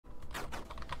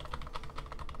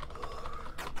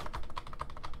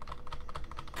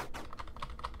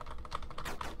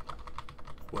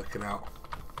Working out.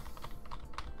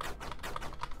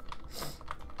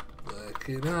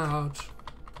 Working out.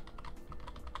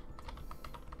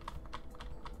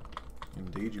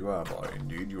 Indeed you are, boy.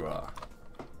 Indeed you are.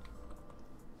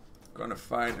 Gonna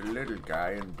find a little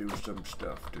guy and do some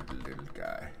stuff to the little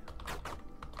guy.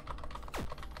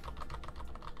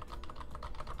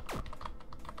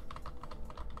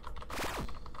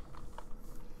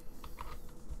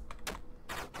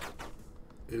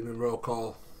 Evening roll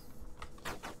call.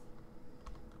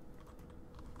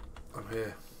 I'm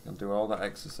here. I'll do all that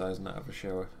exercise and not have a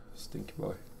shower. Stinky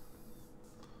boy.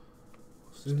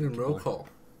 Evening roll call.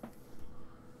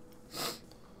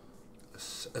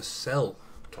 A cell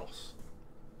toss.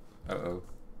 Uh-oh.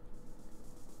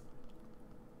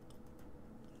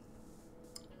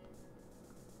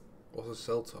 What's a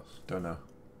cell toss? Don't know.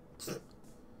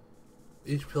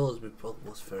 Each pillar has been put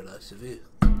was very nice of you.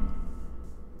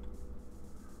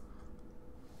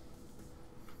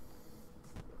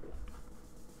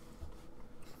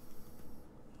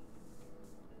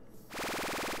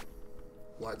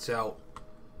 Lights out.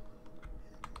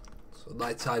 So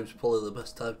night time's probably the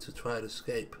best time to try and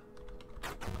escape.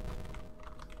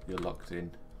 You're locked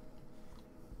in.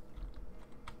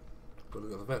 Gotta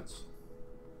go to the vents.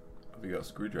 Have you got a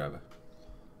screwdriver?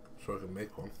 So I can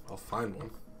make one. I'll find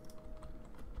one.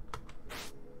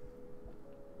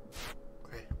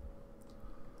 Okay.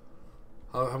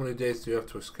 How many days do you have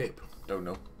to escape? Don't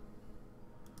know.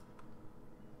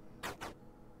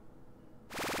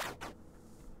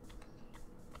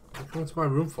 What are you coming to my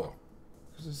room for?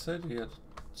 Because it said he had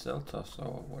cell toss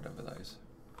or whatever that is.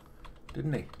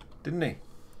 Didn't he? Didn't he?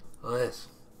 Oh yes.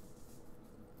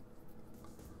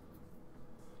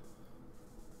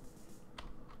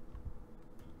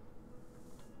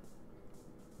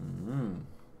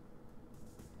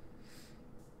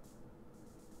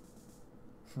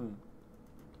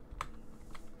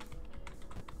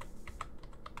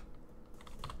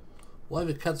 Why have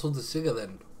you cancelled the singer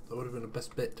then? That would have been the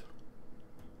best bit.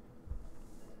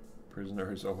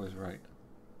 Prisoner is always right.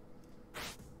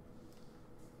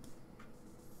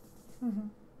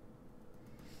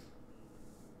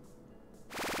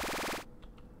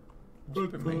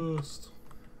 Breakfast.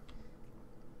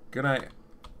 Good night.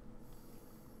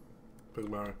 Big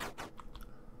Mary.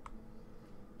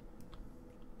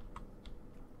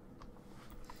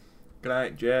 Good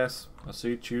night, Jess. I'll see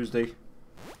you Tuesday.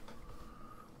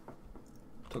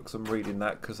 Took some reading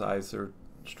that because eyes are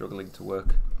struggling to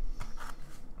work.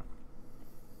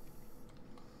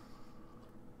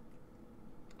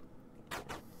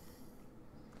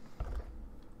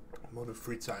 More of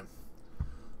free time.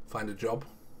 Find a job.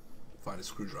 Find a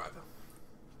screwdriver.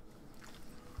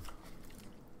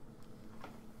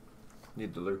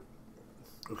 Need the loo.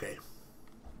 Okay.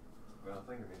 Well, I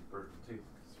think I need to brush my teeth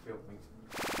because it felt me.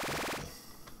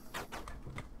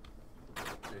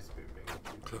 It's a bit big.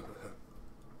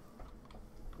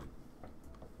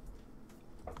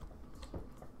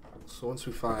 So once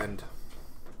we find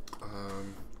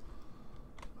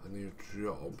a new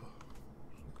job,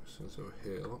 since over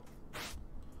here, look.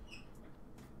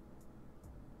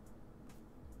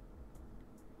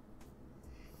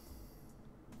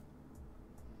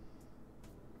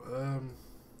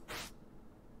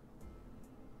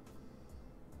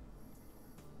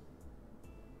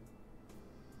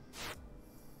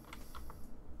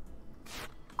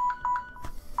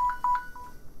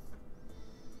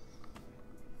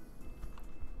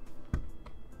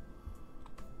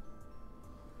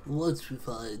 Once we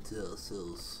find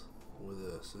ourselves with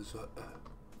us, is okay,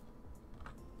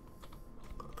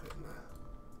 nah.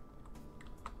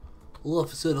 Well,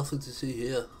 officer, nothing to see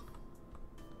here.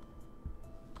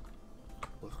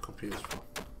 What's the computers for?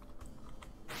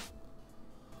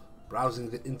 Browsing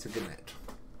the internet.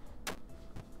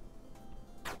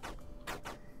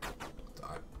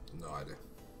 I have no idea.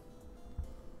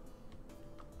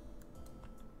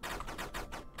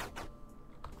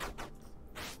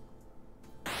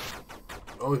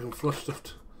 Oh, we can flush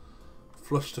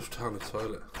stuff down the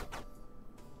toilet.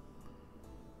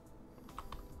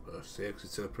 That's the exit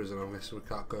to the prison. I'm guessing we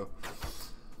can't go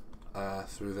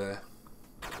through there.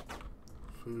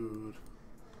 Food.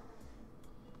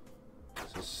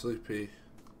 This is sleepy.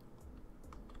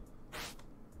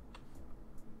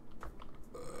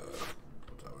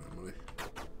 Put that in money.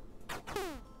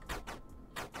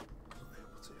 Okay,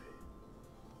 TV.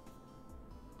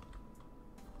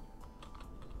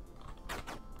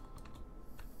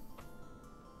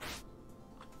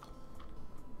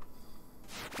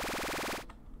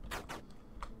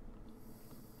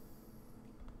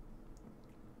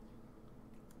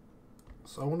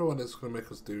 So I wonder what it's going to make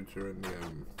us do during the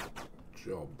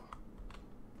job.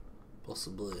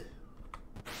 Possibly.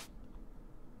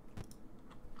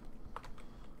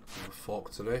 A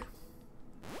fork today.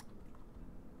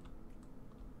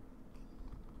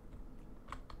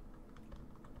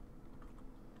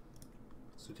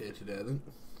 It's a day today, I think.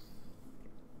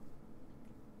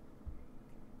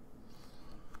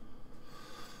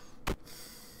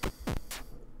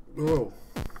 Whoa.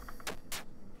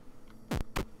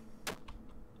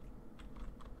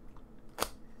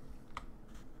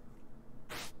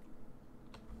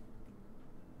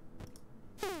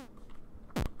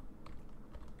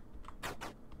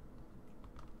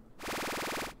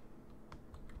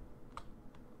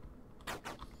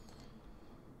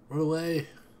 Run away.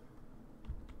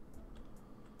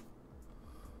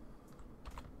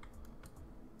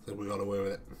 I think we got away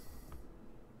with it.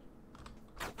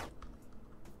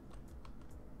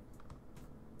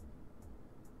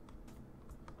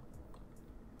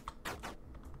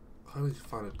 How do you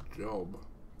find a job?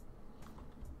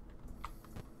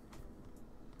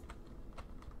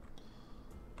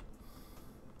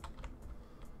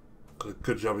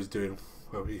 Good job he's doing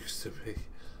where we used to be.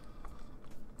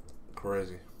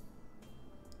 Crazy.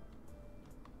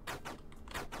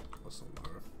 That's not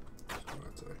matter. Just going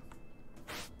out today.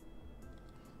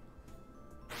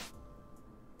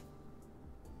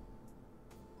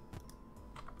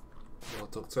 Well,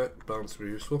 duct tape, bound to be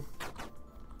useful.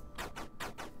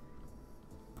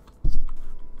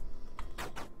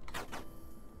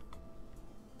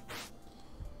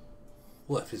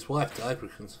 What if his wife died,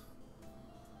 Brickens?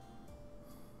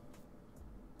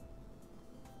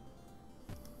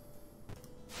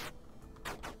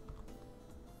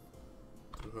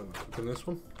 Look in this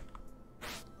one.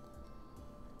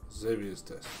 Xavier's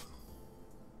desk.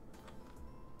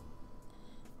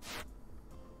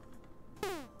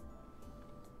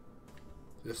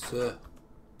 Yes, sir.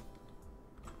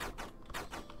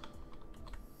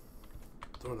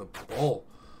 They're in a ball.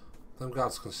 Them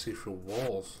guys can see through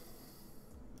walls.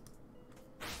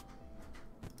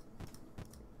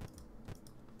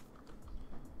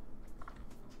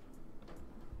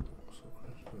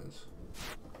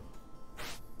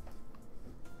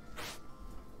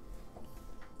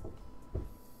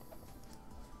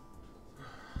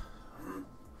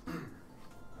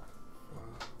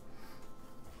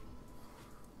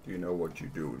 You know what you're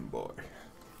doing, boy.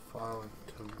 File and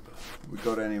timber. We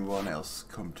got anyone else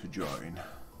come to join?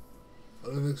 I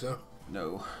don't think so.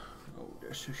 No. Oh,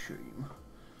 that's a shame.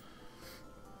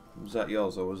 Was that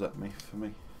yours or was that me? For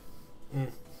me?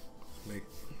 It's me.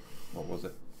 What was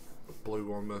it? The blue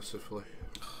one, mercifully.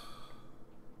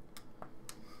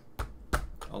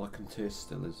 All I can taste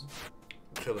still is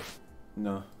Chili.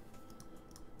 no.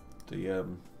 The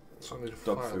So I need a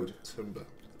dog file food. and timber.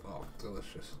 Oh,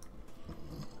 delicious.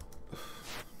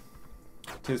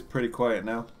 It is pretty quiet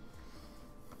now.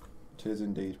 It is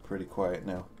indeed pretty quiet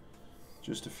now.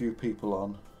 Just a few people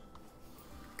on.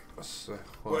 That's,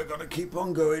 We're gonna keep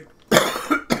on going.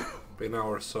 Be an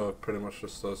hour or so, pretty much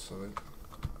just us, I think.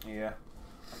 Yeah.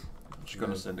 I'm just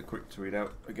gonna send a quick tweet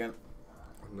out again.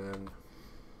 And then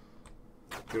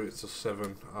give it to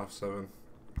 7, half 7.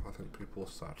 I think people will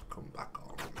start to come back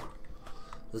on.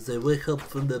 As they wake up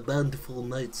from their bountiful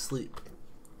night's sleep.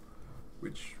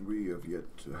 Which we have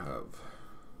yet to have.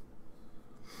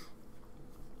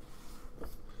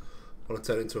 Want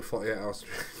to turn it into a 48-hour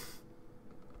stream?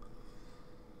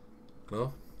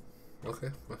 No? Okay.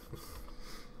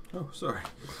 Oh, sorry.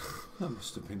 That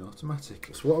must have been automatic.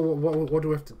 So what do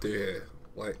we have to do here?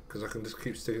 Like, because I can just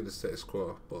keep sticking to status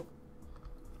quo, but...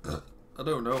 I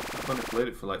don't know. I've only played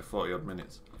it for like 40 odd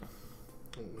minutes.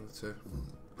 I'm going to...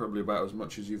 Probably about as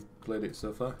much as you've played it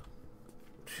so far.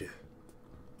 Yeah.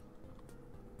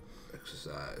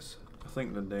 Exercise. I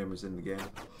think the name is in the game.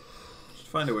 Just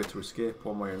find a way to escape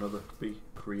one way or another. Be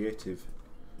creative.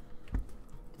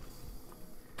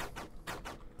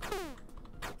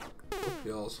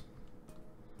 Yours.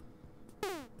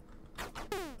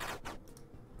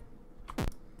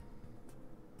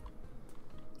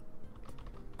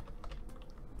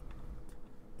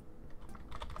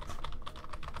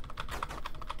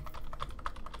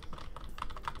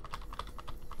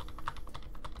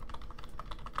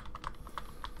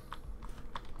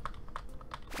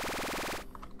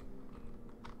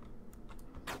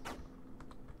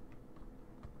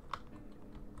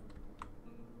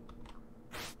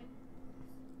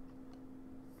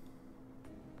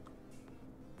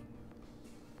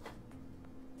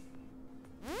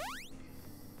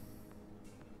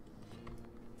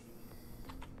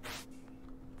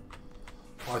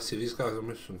 Oh, I see these guys are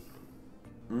mission.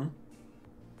 Hmm?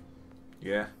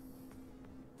 Yeah.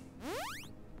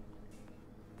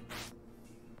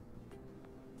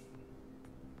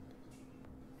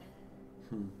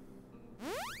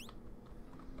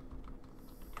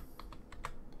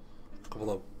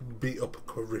 beat up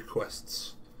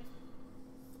requests.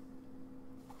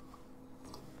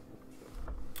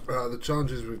 The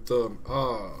challenges we've done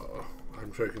are,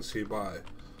 I'm sure you can see by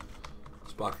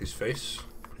Sparky's face,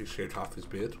 he shaved half his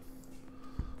beard.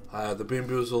 The Bean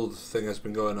Boozled thing has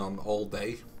been going on all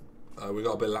day. We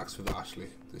got a bit lax with it actually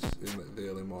in the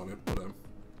early morning, but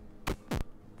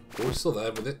we're still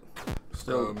there with it.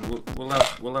 Still, we'll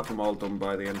have them all done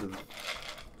by the end of.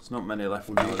 There's not many left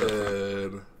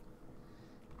now.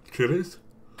 Chilies.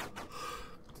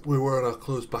 We wear our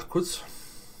clothes backwards,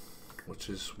 which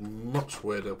is much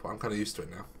weirder, but I'm kind of used to it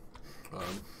now.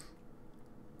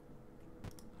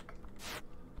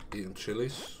 Eating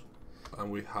chilies,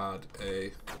 and we had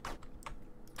a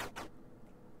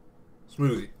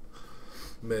smoothie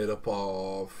made up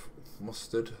of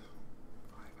mustard. 5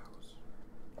 hours.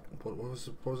 What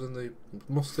was in the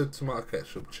mustard, tomato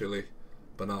ketchup, chili,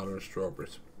 banana, and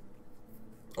strawberries,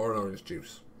 or an orange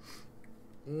juice.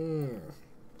 And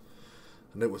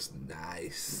it was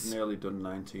nice. We've nearly done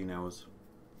 19 hours.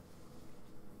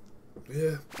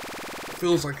 Yeah,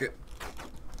 feels like it.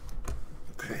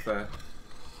 Okay. Fair.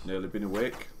 Nearly been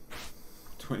awake.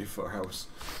 24 hours.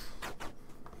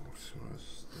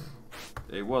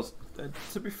 It was.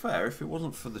 To be fair, if it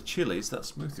wasn't for the chilies, that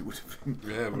smoothie would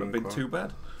have been too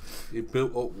bad. He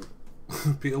built up,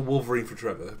 beat a Wolverine for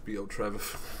Trevor. Beat up Trevor.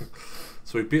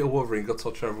 So he beat a Wolverine, got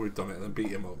told Trevor we'd done it, and then beat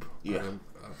him up. Yeah.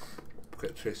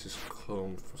 Get Chase's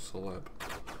clone for Celeb.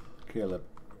 Caleb.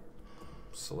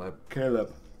 Celeb.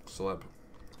 Caleb. Celeb.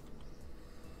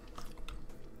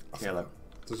 Caleb.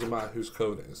 Does it matter whose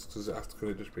code it is? Does it have to could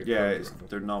it just be a Yeah, code?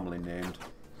 they're normally named.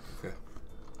 Okay.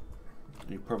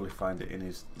 You probably find it in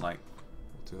his like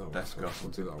desk or We'll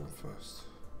do that one first.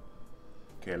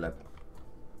 Caleb.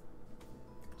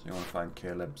 So you want to find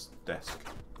Caleb's desk.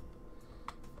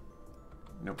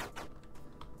 Nope.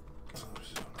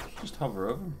 Just hover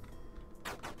over him.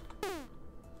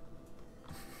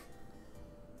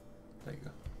 There you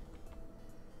go.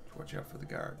 Just watch out for the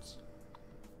guards.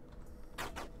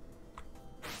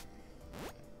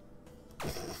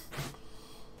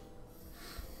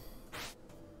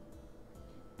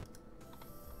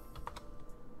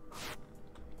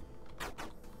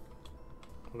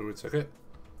 What do we take it?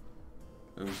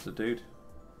 Who's the dude?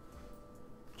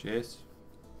 Chase?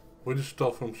 We just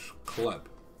stole from Caleb.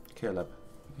 Caleb.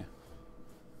 Yeah.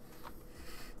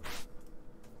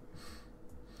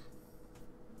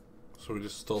 So we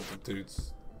just stole the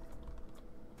dudes.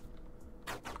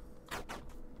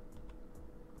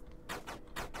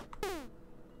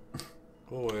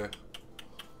 Oh yeah.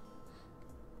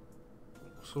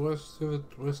 So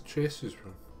where's Chase's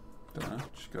room? Don't know.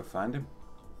 Just go find him.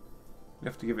 You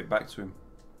have to give it back to him.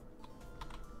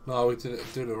 No, we did it.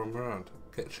 Do the run around.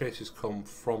 Get Chase's come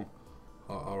from.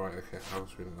 Oh, all right. Okay. I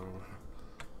was reading that one.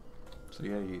 So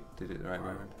yeah, you did it the right way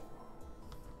around.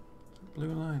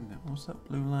 Blue line. What's that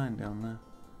blue line down there?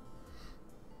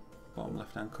 Bottom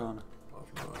left-hand corner.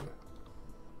 I've no idea.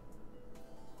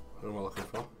 Who am I looking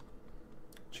for?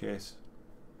 Chase.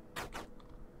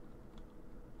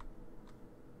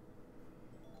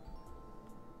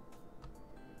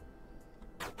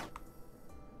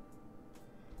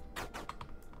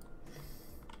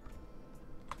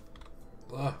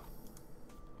 Ah.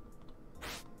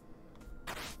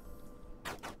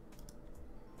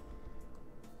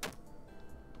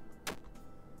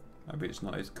 Maybe it's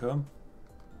not his comb.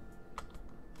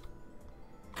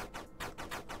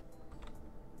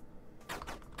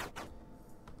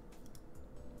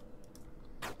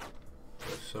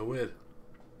 That's so weird.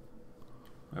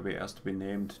 Maybe it has to be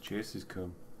named Chase's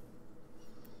comb.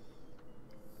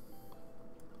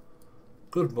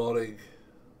 Good morning.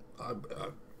 I'm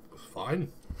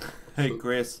fine. Hey, So-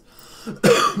 Grace.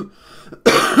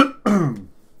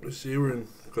 We see we're in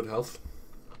good health.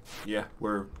 Yeah,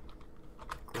 we're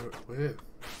Where?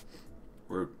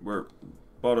 we're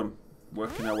bottom,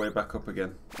 working our way back up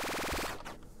again.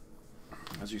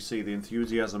 As you see, the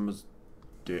enthusiasm has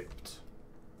dipped,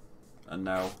 and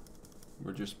now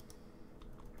we're just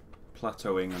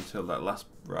plateauing until that last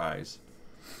rise.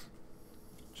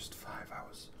 Just 5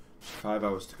 hours. Just 5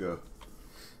 hours to go.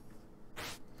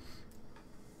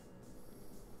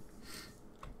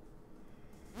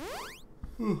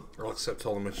 I'll accept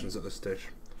all the missions at this stage.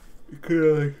 You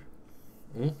could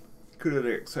Hmm? could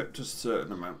only accept a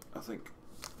certain amount, I think.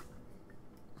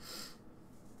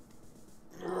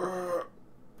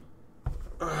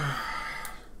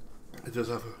 It does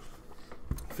have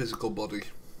a physical body.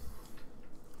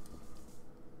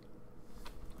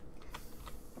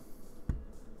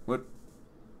 What?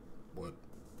 What?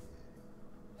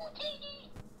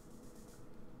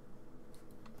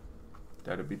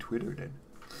 That'd be Twitter then.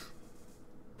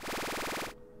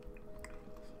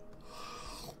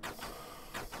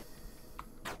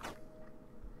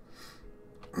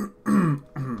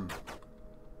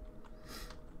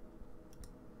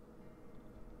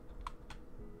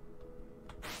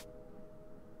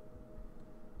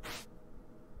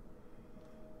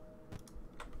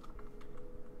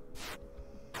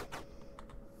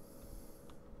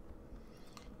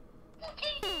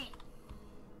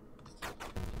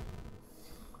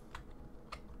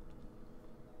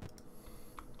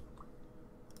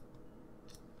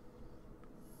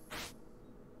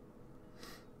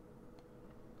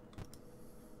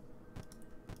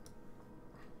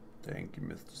 Thank you,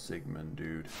 Mr. Sigmund,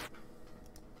 dude.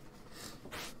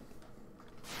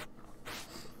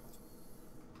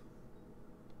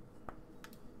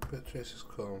 Bit Chase is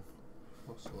calm.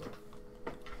 What's the word?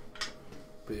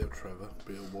 Beat up Trevor,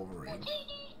 beat up Wolverine.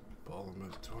 Ball and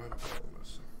move to him, ball and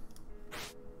miss.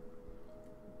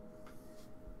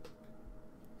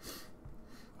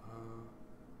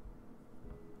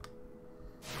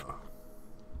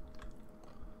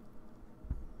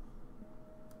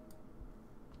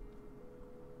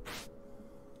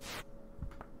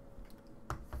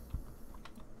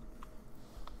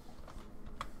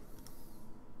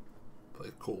 Play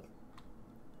cool.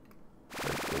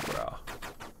 Play cool, brah.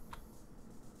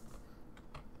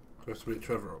 Supposed to beat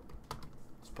Trevor up.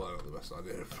 It's probably not the best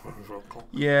idea for a call.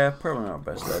 Yeah, probably not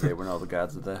the best idea when all the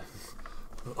guards are there.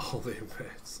 All the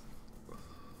inmates.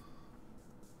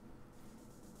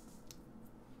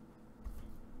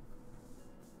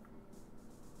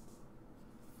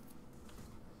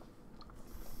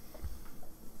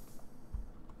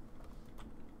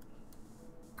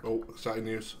 Oh, exciting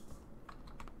news.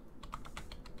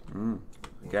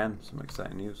 Again, some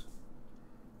exciting news.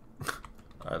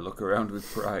 I look around with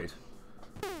pride.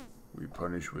 We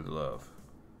punish with love.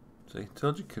 See,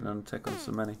 told you can only take on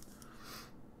so many.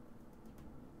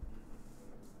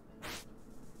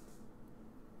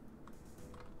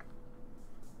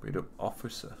 Beat up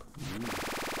officer.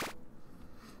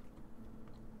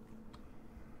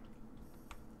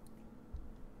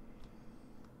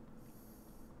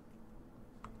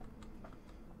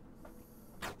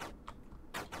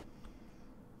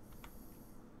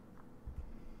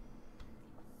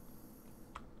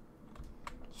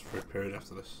 It's for a period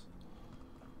after this.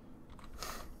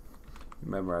 You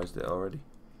memorized it already.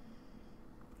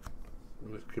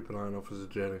 Let's keep an eye on Officer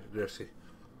Jesse.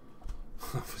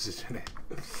 Officer Jenny.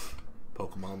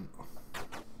 Pokemon.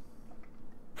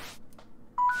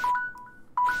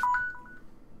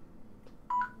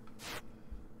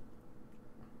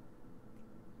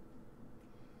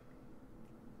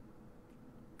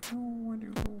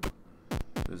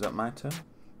 Is that my turn?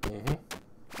 Mm-hmm.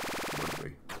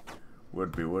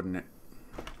 Would be, wouldn't it?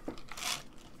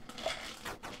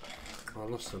 Oh,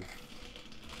 listen.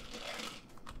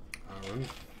 Aaron.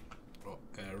 Oh,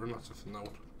 Aaron, that's a thing that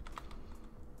one.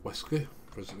 Whiskey,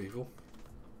 Resident Evil.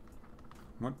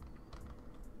 What?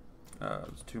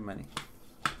 There's too many.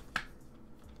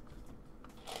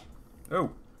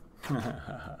 Oh!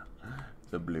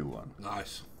 The blue one.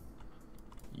 Nice.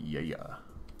 Yeah.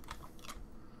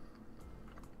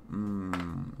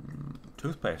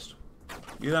 Toothpaste.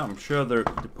 Yeah, I'm sure they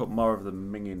put more of the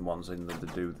minging ones in than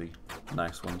they do the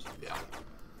nice ones. Yeah.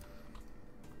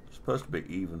 It's supposed to be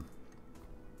even.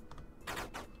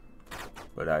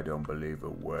 But I don't believe a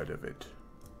word of it.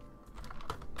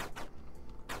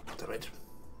 Damn it.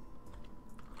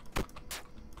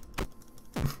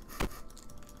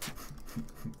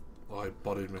 Oh, he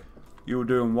bodied me. You were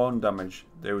doing 1 damage,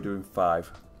 they were doing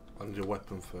 5. I need a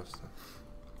weapon first then.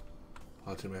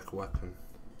 How do you make a weapon?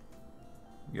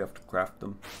 You have to craft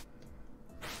them.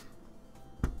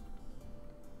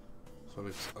 So I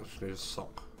just need a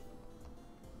sock.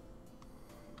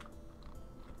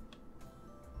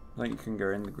 I think you can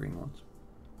go in the green ones.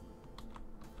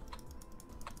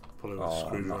 Probably with a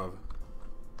screwdriver.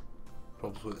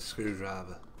 Probably with a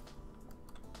screwdriver.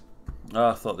 Oh,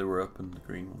 I thought they were up in the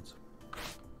green ones.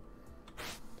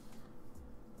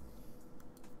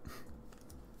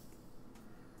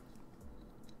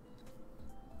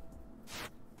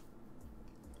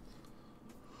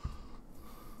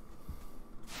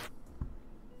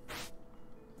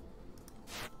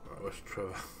 Right, where's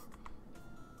Trevor?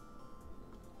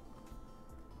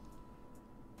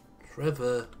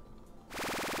 Trevor!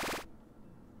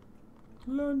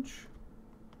 Lunch.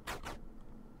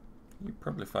 You'd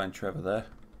probably find Trevor there.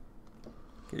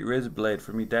 Get your razor blade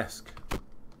from your desk.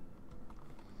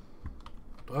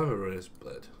 Do I have a razor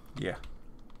blade? Yeah.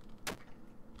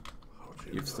 How do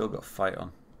you You've know? still got fight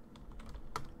on.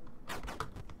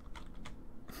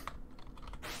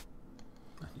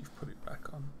 And you've put it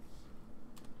back on.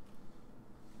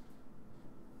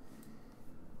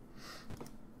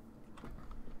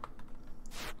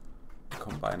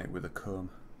 Combine it with a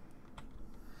comb.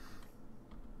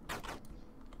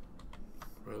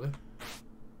 Really?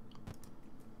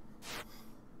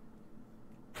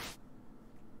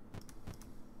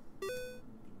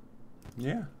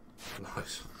 Yeah.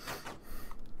 Nice.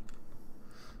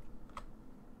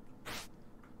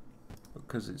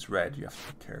 Because it's red, you have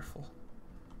to be careful.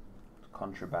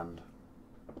 Contraband.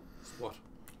 What?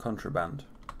 Contraband.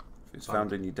 If it's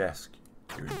found in your desk,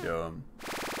 you're dumb.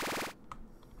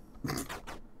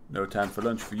 No time for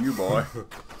lunch for you, boy.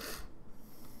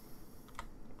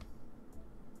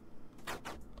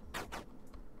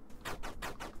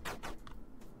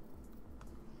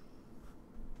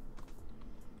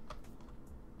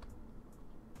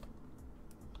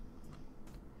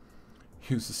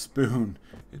 Use a spoon.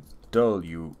 It's dull,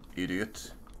 you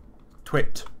idiot.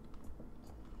 Twit.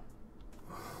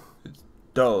 It's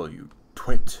dull, you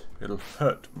twit. It'll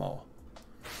hurt more.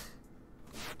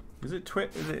 Is it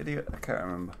twit? Is it idiot? I can't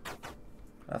remember.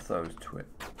 I thought it was twit.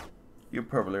 You're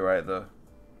probably right though.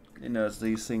 He knows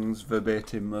these things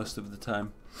verbatim most of the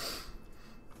time.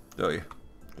 Don't you?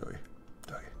 Don't you?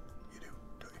 Don't you? You do,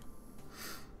 don't you?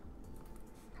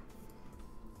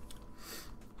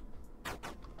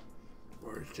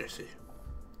 Where's Jesse?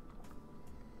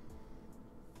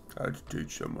 I had to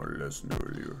teach someone a lesson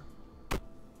earlier.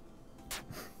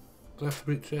 Do I have to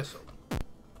beat Jesse?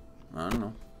 I don't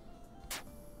know.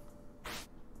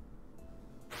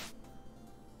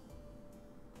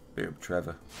 Beat up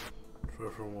Trevor.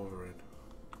 Trevor from Wolverine.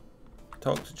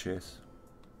 Talk to Chase.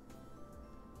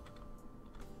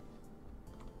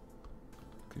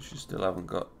 Because you still haven't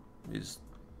got his...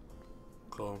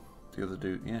 Clone. The other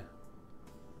dude, yeah.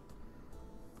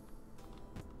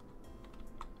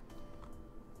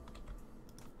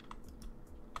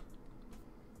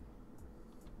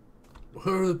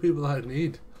 Where are the people I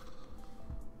need?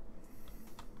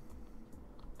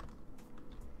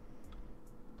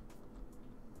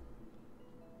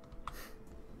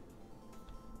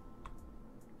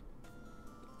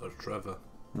 There's Trevor.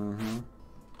 Mm-hmm.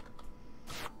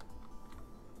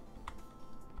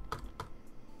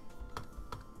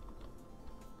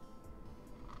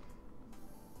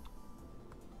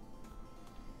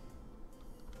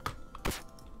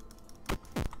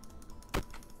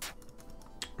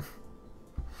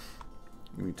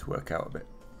 You need to work out a bit.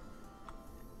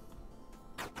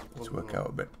 Let's work out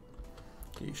a bit.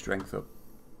 Get your strength up.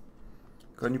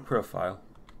 Go on your profile.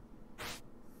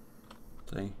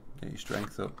 See? Get your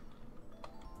strength up.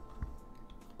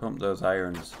 Pump those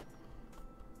irons.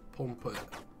 Pump it.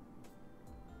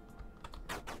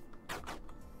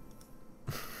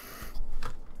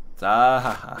 Ah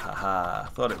ha ha ha ha.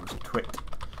 Thought it was a twit.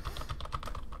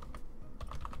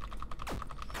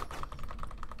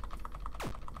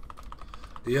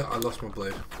 Yeah, I lost my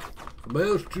blade.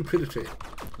 Male stupidity.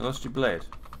 You lost your blade?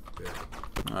 Yeah.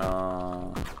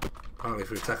 Apparently if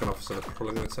you attack an officer, they're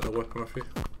probably going to take a weapon off you.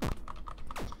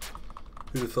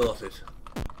 Who'd have thought it?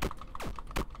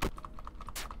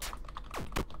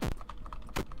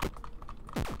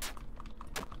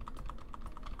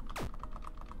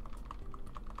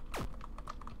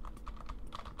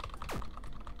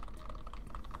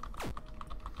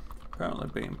 Apparently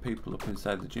beating people up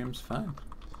inside the gym's fine.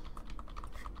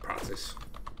 Practice.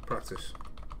 Practice.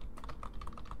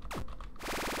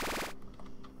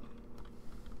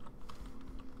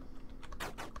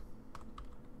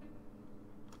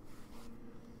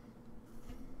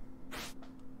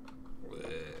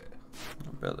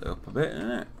 Build it up a bit,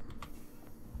 innit?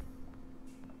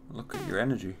 Look at your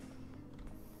energy.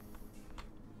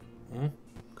 Hmm?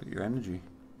 Look at your energy.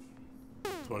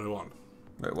 21.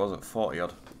 It was at 40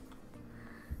 odd.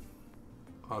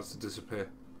 How does it disappear?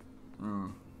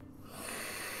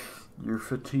 Your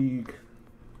fatigue.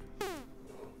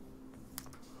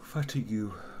 Fatigue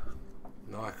you.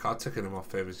 No, I can't take any more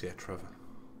favours yet, Trevor.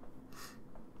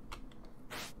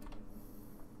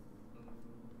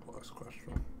 What's the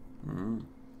question?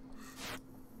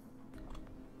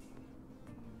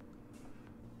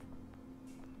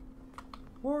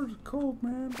 Water's cold,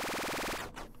 man.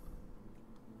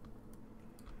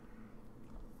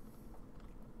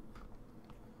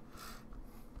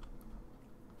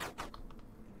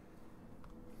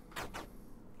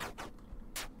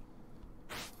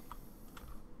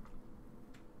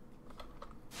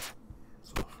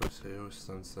 So first he always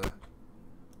stands there.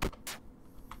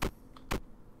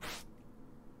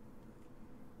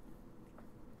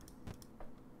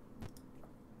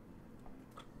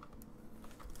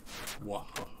 Wow.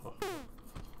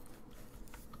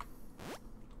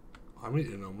 I'm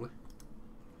eating normally.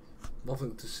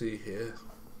 Nothing to see here.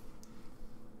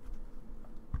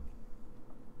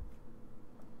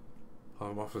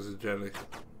 Home offers a jelly.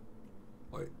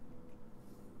 Like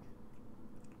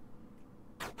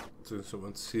doing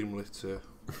something seemingly to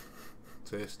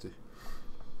tasty.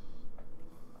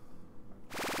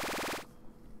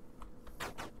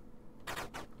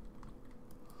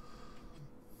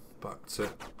 Back to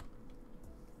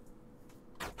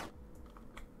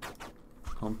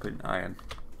Pumping iron.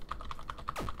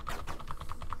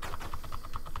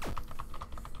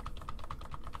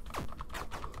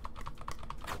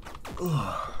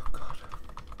 Oh, God.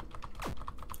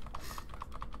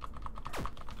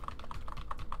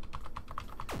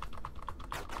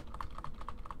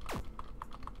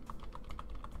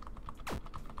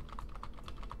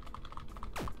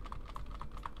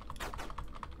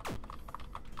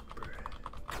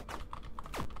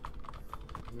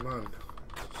 Man,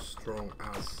 strong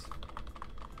as.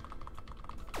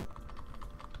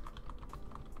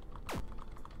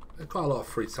 You've got a lot of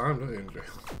free time, don't you, Andrew?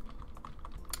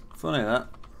 Funny that.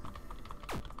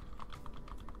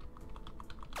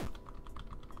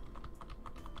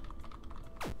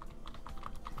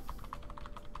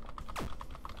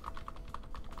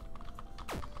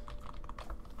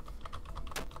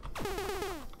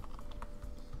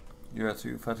 You are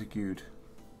too fatigued.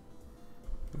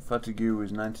 Your fatigue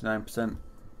is 99%.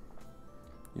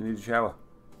 You need a shower.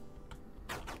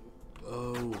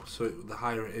 Oh, so the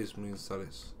higher it is means that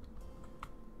it's...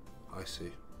 I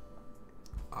see.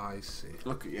 I see.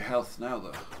 Look at your health now,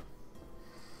 though.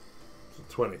 So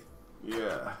 20.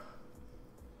 Yeah.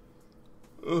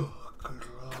 Oh, good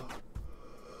lord.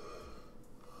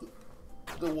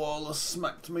 The wall has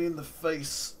smacked me in the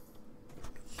face.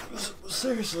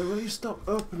 Seriously, will you stop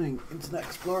opening Internet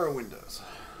Explorer windows?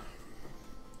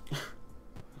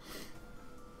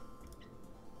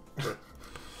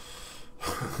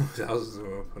 The houses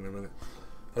are open in a minute.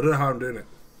 I don't know how I'm doing it.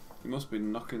 You must be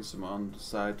knocking some on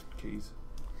side keys.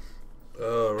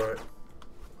 Oh, right.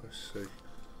 Let's see.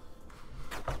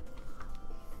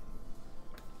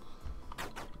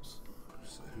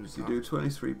 Who's If you that? do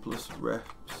 23 plus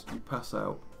reps, you pass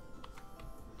out.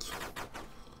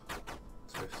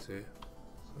 Let's see. Do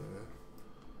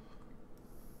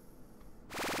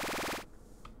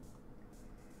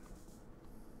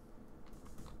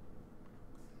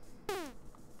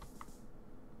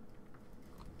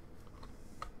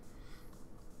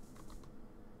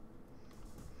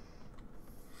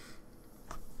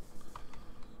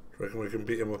you reckon we can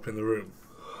beat him up in the room?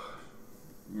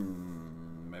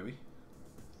 Maybe.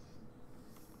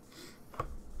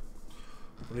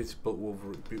 We need to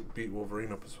beat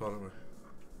Wolverine up as well, don't we?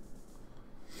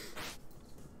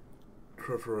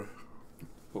 Trevor.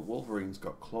 But Wolverine's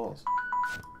got claws.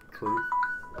 True.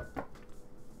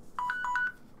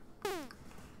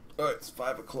 Oh, it's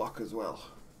 5 o'clock as well.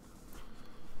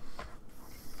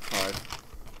 5.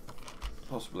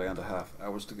 Possibly and a half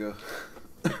hours to go.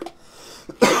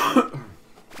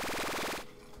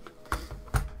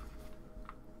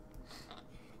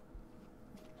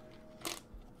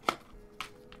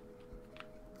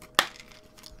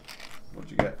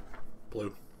 What'd you get?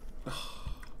 Blue.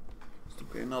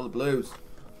 Stop getting all the blues.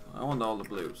 I want all the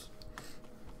blues.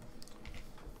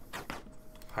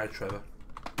 Hi, Trevor.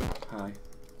 Hi.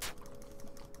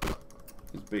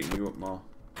 He's beating you up more.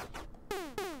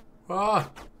 Ah!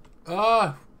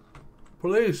 Ah!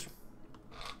 Police!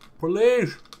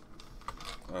 Police!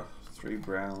 3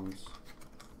 browns,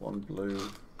 1 blue,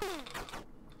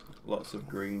 lots of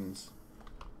greens,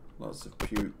 lots of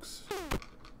pukes.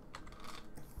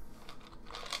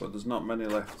 But there's not many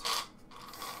left.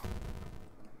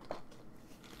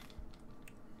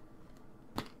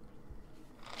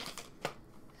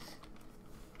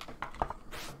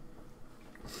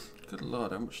 Good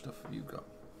lord, how much stuff have you got?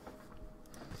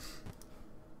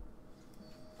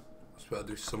 Let's better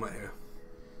do something here.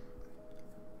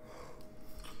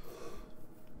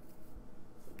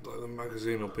 Like the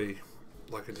magazine will be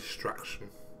like a distraction.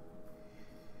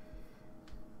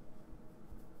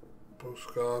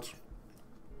 Postcards.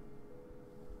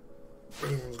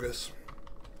 Anyone's guess.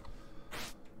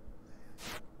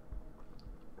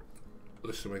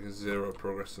 Listen, making 0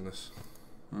 progress in this.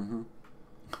 Mm-hmm.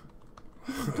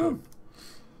 Done.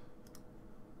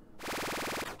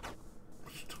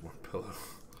 Just took my pillow.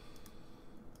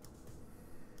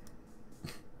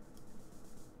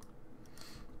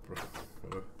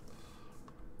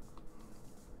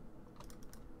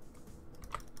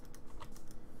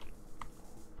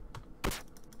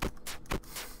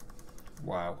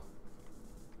 Wow.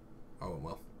 Oh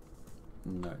well.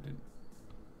 No, it didn't.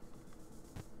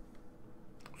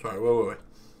 Sorry, where were we?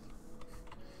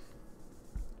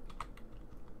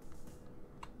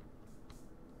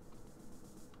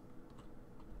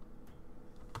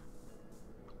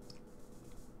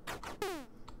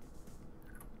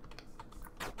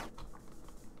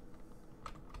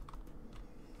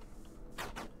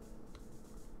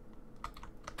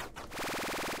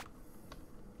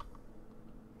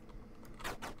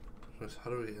 How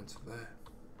do we get into there?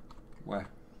 Where?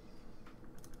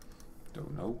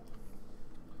 Don't know.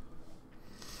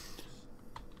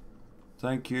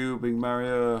 Thank you, Big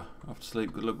Mario. Off to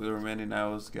sleep. Good luck with the remaining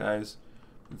hours, guys.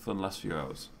 Been fun last few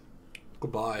hours.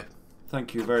 Goodbye.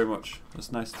 Thank you very much.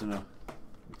 That's nice to know. Do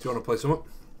you want to play something?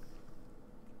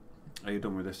 Are you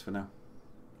done with this for now?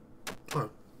 Oh,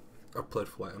 I've played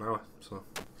for like an hour, so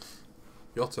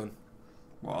your turn.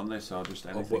 What, on this or just Or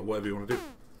anything? whatever you want to do.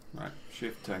 Right.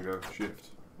 Shift, Tango, shift.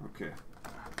 Okay.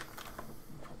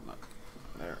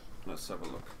 There. Let's have a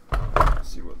look.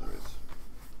 See what there is.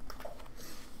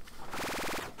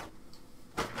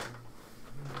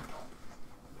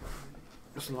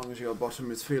 As long as your bottom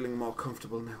is feeling more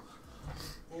comfortable now.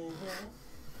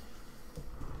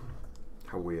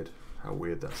 How weird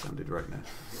that sounded right now.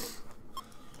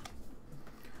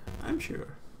 I'm sure.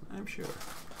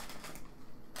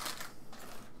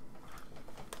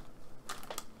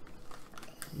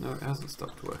 No, it hasn't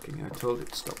stopped working. I told it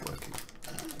to stop working.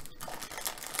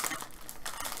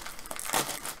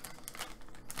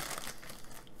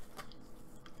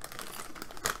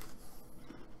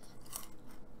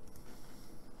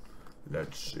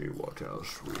 Let's see what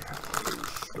else we have in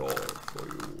store for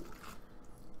you.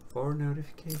 4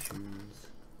 notifications.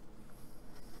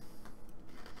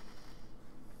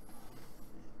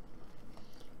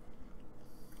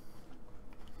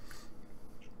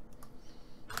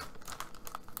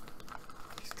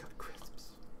 He's got crisps.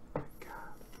 My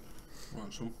God.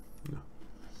 Want some? No.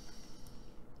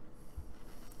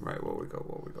 Right, what we got.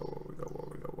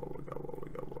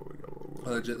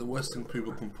 Legit, the worst thing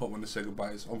people can put when they say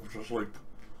goodbye is I'm for sleep.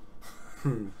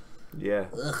 Yeah.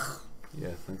 Ugh.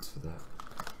 Yeah, thanks for that.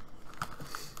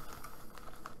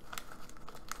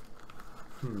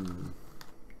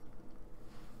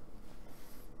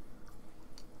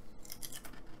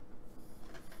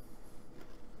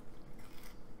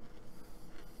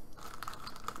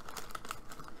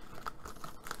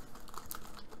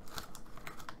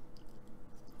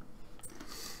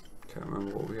 Can't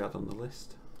remember what we had on the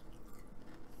list.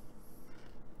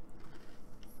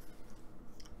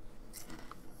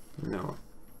 No,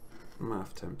 I'm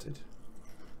half tempted.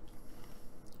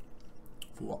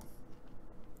 For what?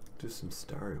 Do some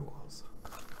Starry Walls.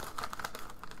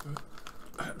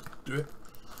 Do it.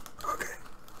 Okay.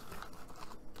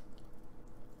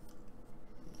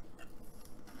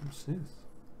 What's this?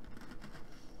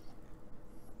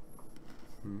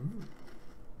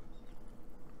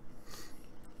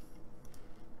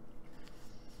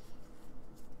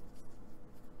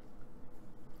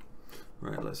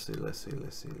 Right, let's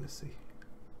see.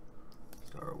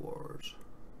 Star Wars.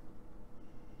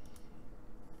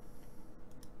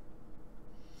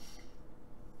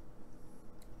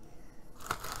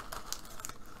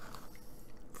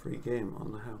 Free game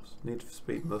on the house. Need for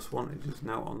Speed Most Wanted is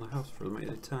now on the house for a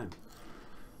limited time.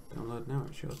 Download now,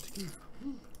 it's yours to keep.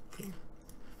 Cool.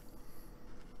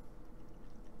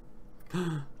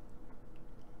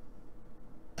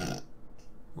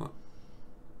 What?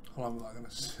 How long is that going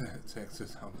to take to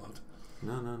download?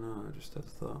 No, I just had a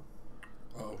thought.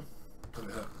 Oh, did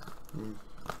it hurt?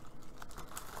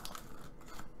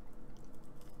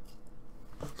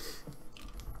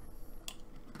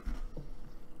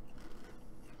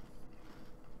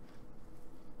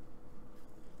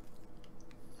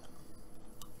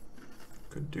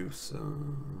 Could do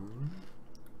some...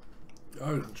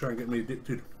 Oh, you can try and get me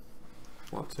addicted.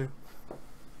 What to?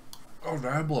 Oh,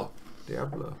 Diablo.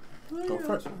 Diablo. Go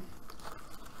for it.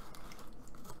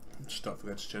 Just don't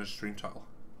forget to change the stream title.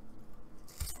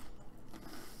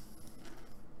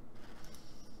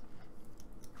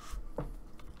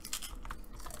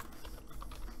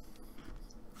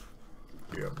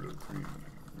 Diablo 3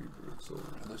 Rebirth Soul.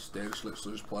 At this stage,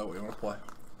 literally just play what you want to play.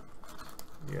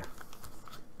 Yeah.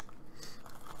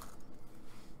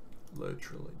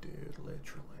 Literally, dude,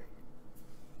 literally.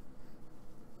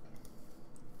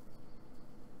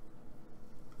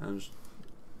 I'm just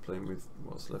playing with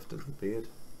what's left of the beard.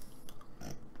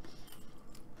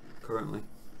 Currently.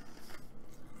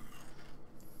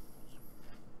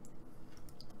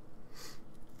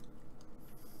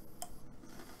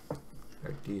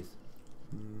 Like this.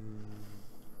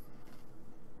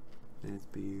 Nice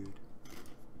beard.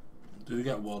 Do you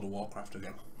get World of Warcraft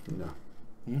again? No.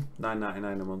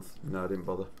 $9.99 a month. No, I didn't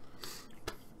bother.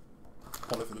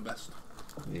 Probably for the best.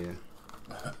 Yeah.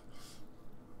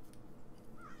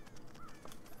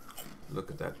 Look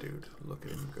at that dude. Look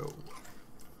at him go.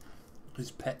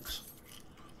 His pecs.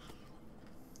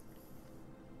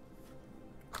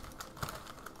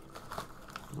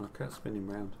 Oh, I can't spin him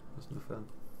round. That's no fun.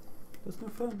 That's no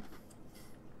fun.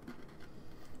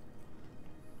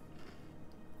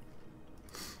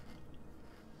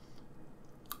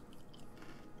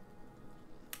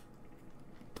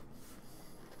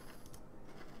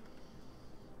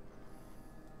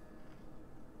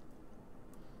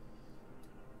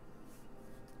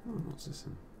 Oh, what's this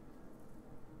in?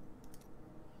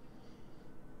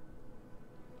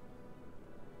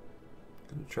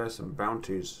 Gonna try some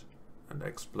bounties and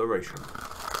exploration.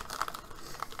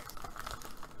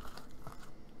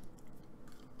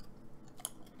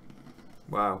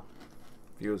 Wow,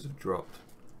 views have dropped.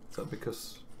 Is that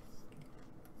because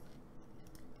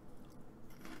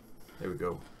There we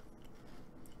go.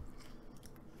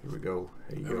 Here we go.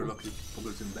 Here you Very go. lucky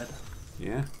buggers in bed.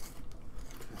 Yeah.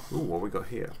 Ooh, what we got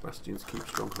here? Bastion's Keep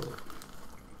Stronghold.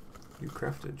 You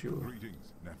crafted jewel.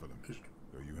 Greetings, Nephilim.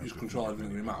 Just control everything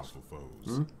with your mouse.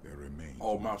 There remains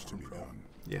Or much mouse to be control. done.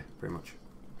 Yeah, pretty much.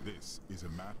 This is a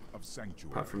map of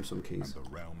Sanctuary Apart from some keys. and the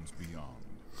realms beyond.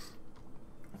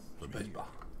 From here, Spacebar.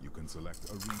 you can select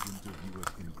a region to view it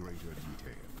in greater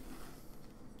detail.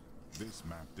 This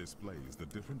map displays the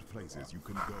different places you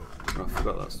can go. Oh, I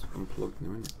forgot that's unplugged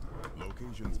now, isn't it?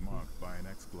 Locations marked by an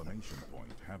exclamation point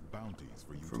have bounties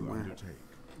for you From to where? undertake.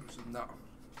 No.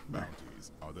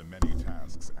 Bounties are the many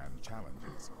tasks and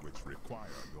challenges which require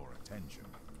your attention.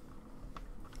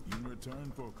 In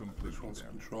return for completing one's them,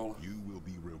 controller? you will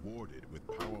be rewarded with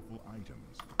powerful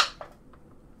items.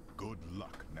 Good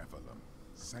luck, Nephilim.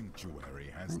 Sanctuary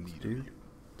has Thanks, needed dude. you.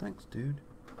 Thanks, dude.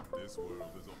 This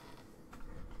world is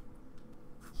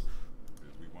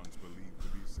as we once believed to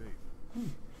be safe.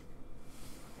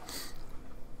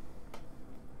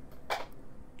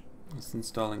 It's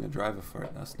installing a driver for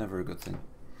it. That's never a good thing.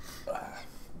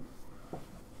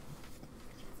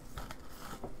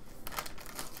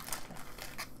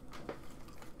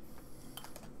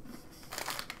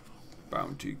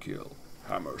 Bounty kill.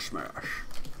 Hammer smash.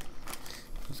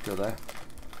 Let's go there.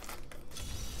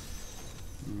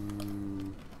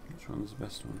 Which one's the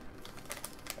best one?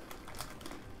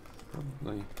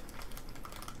 Probably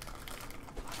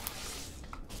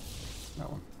that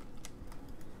one.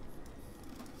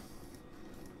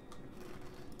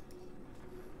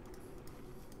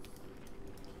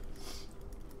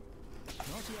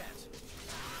 Not yet.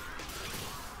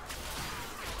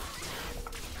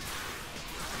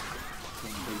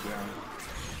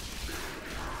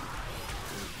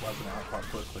 Wiping it out quite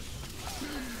quickly.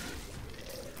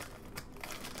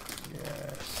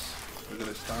 Yes. We're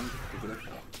gonna stand, we're gonna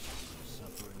fall.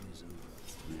 Suffering is over.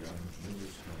 The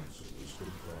Angelic Council is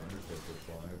comprised of the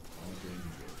 5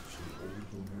 archangels who hold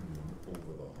dominion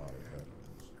over the high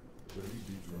heavens. They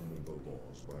determine the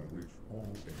laws by which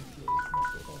all angels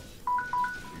must abide.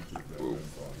 Each of them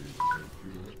embodies a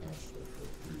pure aspect of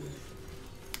creation.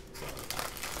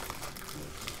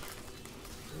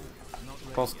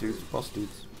 Boss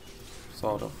dudes.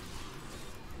 Sort of.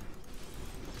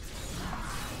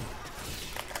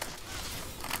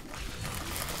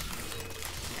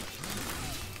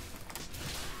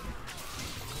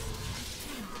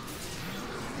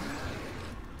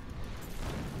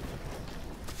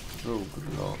 Oh,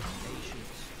 good lord.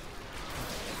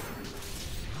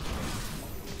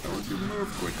 That would you move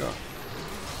quicker.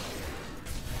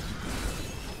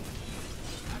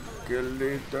 Kill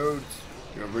these dudes.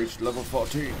 You have reached level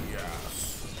 14.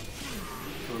 Yes.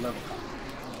 To a level.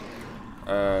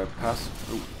 Pass.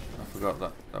 Oh, I forgot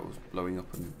that. That was blowing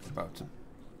up and about to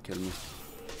kill me.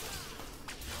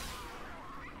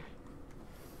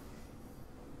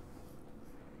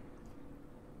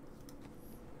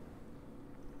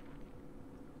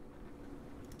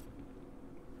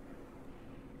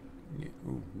 Yeah.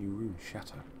 Ooh, new rune.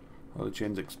 Shatter. All the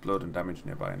chains explode and damage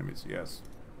nearby enemies. Yes.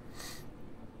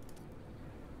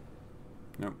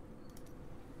 Nope.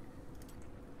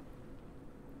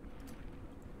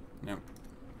 Nope.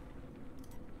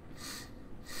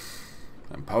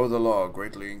 Empower the law,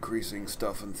 greatly increasing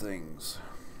stuff and things.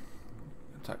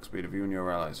 Attack speed of you and your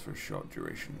allies for a short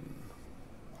duration.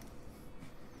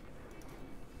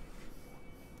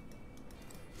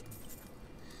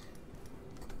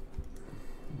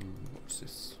 What's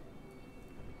this?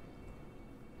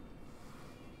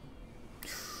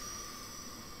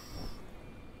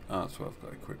 Ah, that's what I've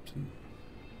got equipped in.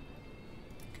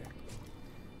 Okay.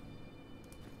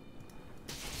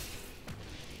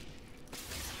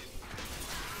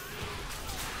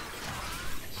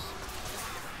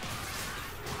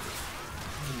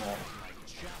 More. Like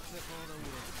chaff before the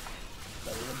wind.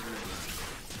 Better than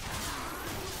breathing.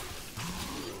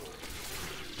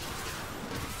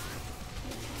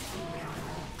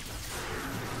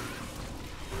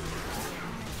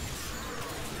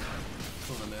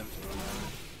 Put an end to it.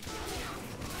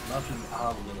 Imagine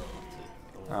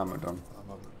Armadon.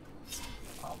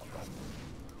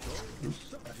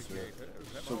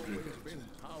 Subjugate.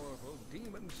 Powerful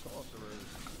demon sorcerers.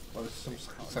 Well, it's some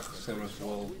exactly the same as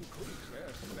World.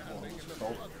 What's it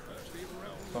called?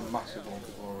 The massive one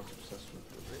people are obsessed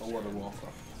with. Or World of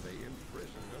Warcraft. They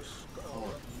imprison a skull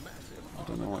of massive I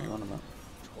don't know what you're on about.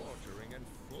 torturing and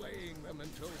flaying them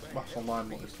until they Mass online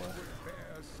multiplayer.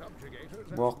 bear subjugators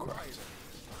and Warcraft. riders.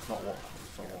 Not Warcraft.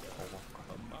 It's not Warcraft.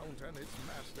 The mount and its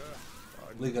master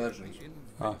are League of Legends.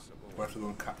 Ah. We have to go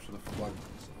and capture the flag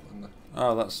and stuff, isn't it?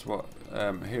 Oh, that's what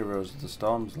Heroes of the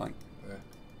Storm's like. Yeah.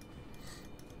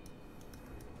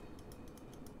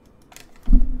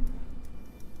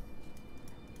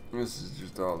 This is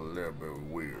just all a little bit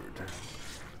weird.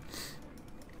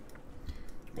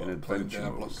 Well, In adventure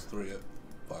mode. Gameblast 3 at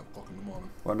 5 o'clock in the morning.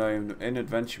 Well, no, in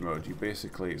adventure mode, you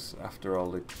basically, it's after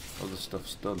all the other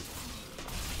stuff's done.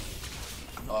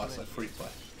 Oh, it's like free play.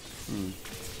 Hmm.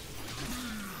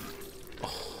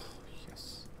 Oh,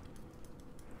 yes.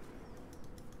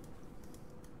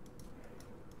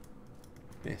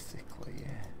 Basically,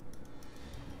 yeah.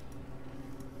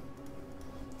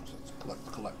 So it's collect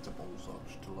collectibles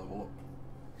such to level up.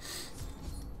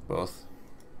 Both.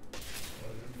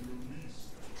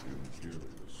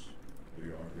 Imperius, the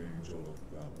Archangel of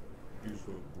Valor, is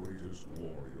the greatest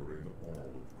warrior in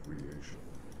all of creation.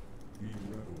 He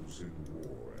revels in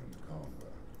war and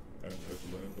combat, and has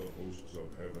led the hosts of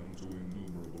heaven to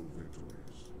innumerable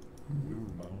victories. With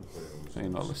Malthael's You're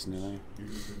not listening, are you? it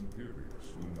is Imperius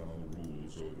who now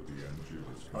rules over the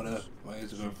Angelus Oh no, my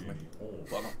ears are going for me.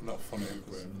 Well, not funny,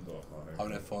 because I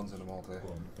haven't had phones in them all day.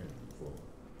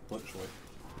 Literally.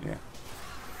 Yeah.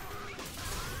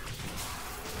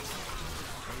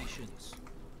 Patience.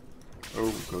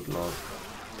 Oh, good lord.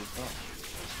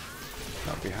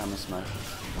 That'd be hammer smash.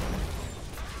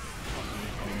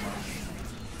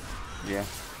 Yeah.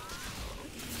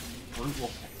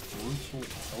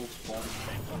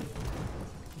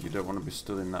 You don't want to be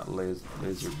stood in that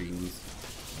laser beams.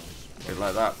 Bit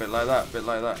like that, bit like that, bit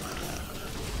like that.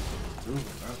 Not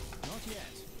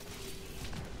yet.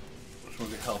 Which one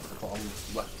of the health I put on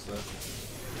the left circle?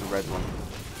 The red one.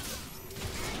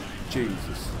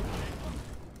 Jesus.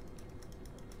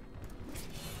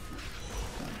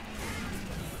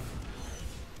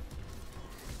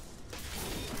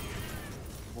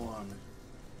 One.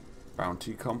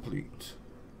 Bounty complete.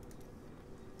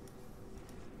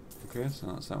 Okay, so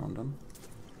that's that one done.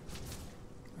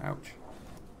 Ouch.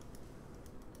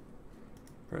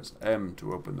 Press M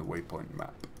to open the waypoint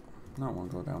map. No, I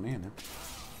want to go down here now.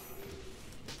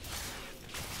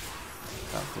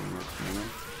 That thing looks mean.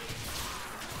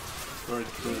 Very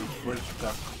true. Bridge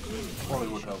attack. Probably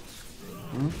would help.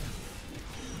 Hmm?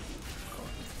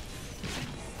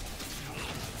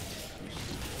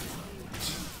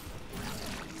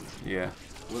 Yeah.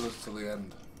 With us till the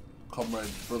end.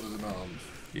 Comrades, brothers in arms.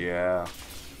 Yeah.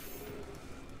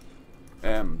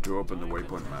 M to open the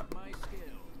waypoint map. My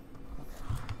skill.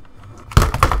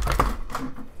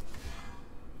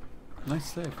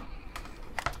 Nice save.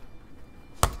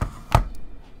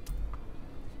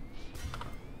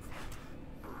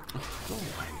 Go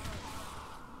away.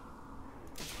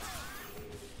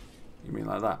 You mean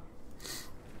like that?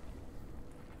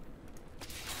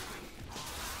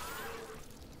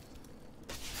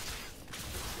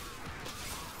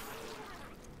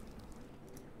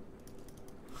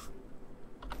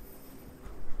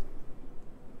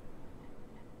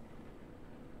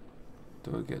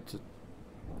 Do I get to...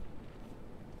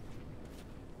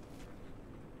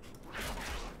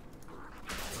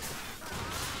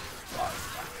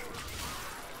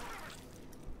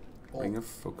 Ring of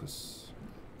focus.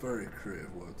 Very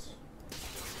creative words.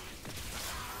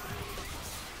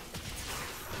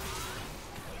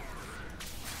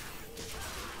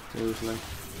 Seriously?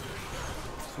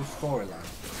 Some storyline.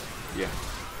 Yeah.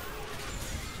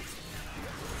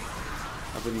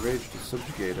 I've enraged a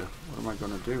subjugator. What am I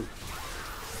gonna do?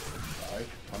 Die,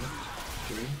 panic,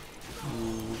 scream.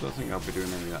 I don't think I'll be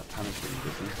doing any of that panicking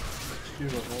business. Steal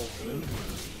the whole thing.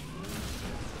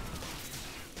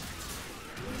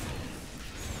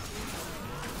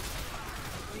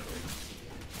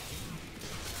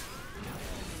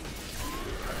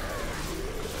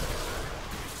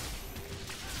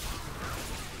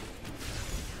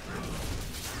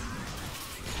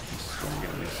 Just gonna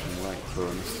get me some light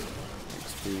bonus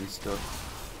XP and stuff.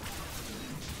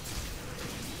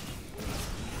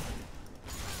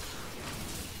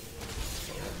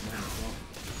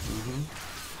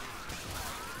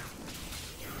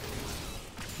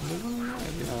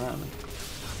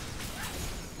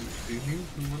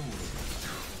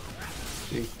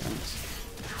 Gee, thanks.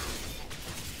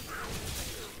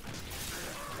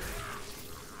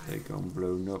 They gone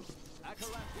blown up.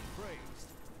 Acolytic praised.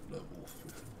 Level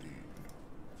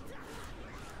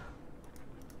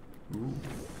 15. Ooh,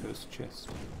 cursed chest.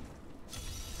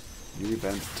 New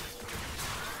event.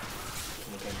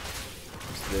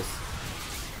 What's this?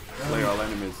 Slay all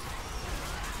enemies.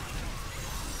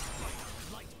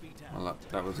 Light beat out. Well,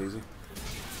 that was easy.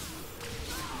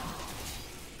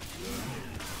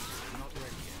 Not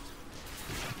ready yet.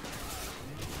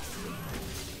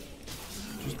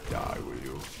 Just die, will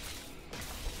you?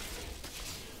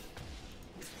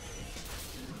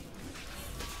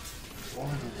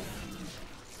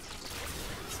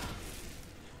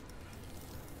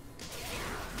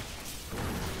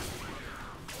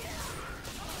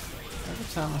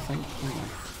 time I think.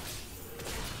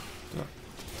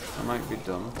 I might be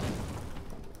done.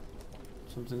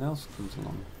 Something else comes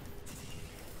along.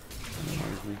 That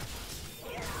annoys me.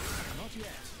 Not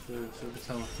yet. So every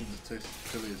time I think the taste of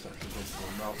chili is actually going to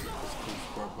my mouth, it just comes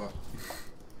right back.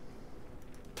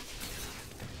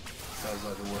 Sounds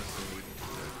like the worst thing we can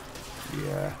do.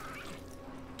 Yeah.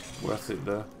 Worth it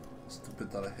though. It's the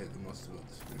bit that I hate the most about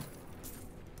this game.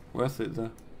 Worth it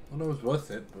though. I know it's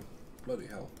worth it, but bloody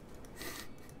hell.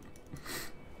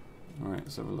 Alright,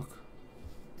 let's have a look.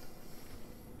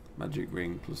 Magic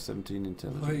ring plus 17 Hey,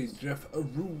 intelligence. Jeff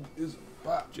Aru is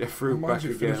back. Jeff Rue Mind back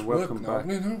you, finished again. work Welcome now, back.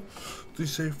 You know? Did you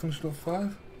say you finished at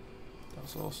 5?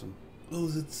 That's awesome. Oh,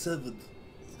 was it 7?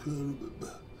 I can't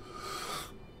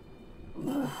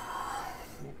remember.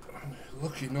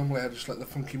 Lucky, normally I just let the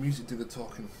funky music do the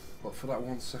talking. But for that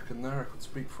 1 second there, I could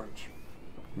speak French.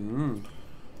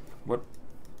 What?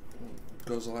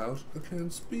 Goes aloud. I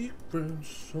can't speak French,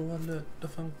 so I let the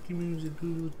funky music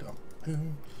do the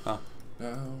talking. Ah.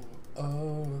 Now,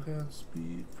 oh, I can't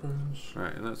speak French.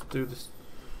 Right, let's do this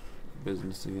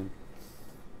business again.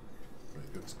 Very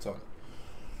good to talk.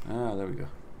 Ah, there we go.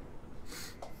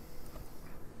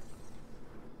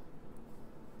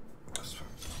 That's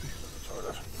fine. Speak to the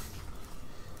toilet.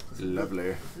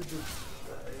 Lovely.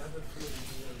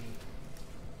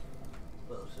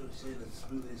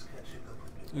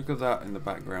 Look at that in the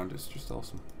background, it's just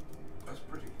awesome. That's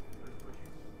pretty. Very pretty.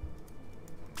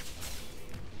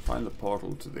 Find the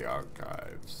portal to the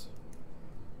archives.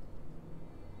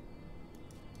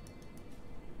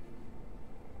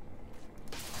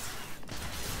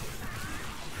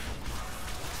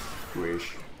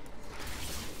 Wish.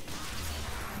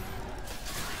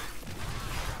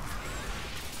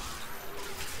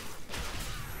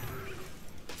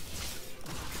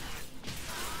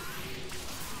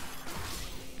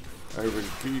 I will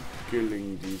keep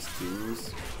killing these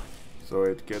things so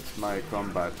it gets my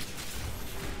combat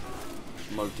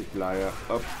multiplier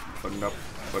up and up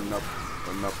and up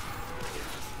and up.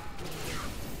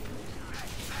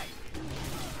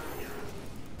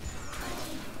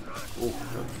 Oh,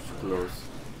 that was close.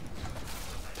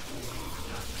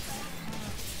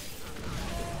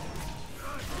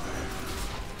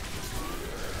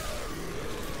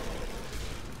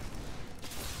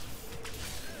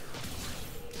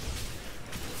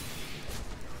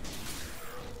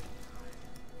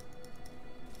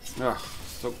 Ah,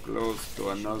 so close to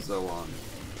another one.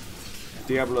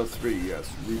 Diablo 3,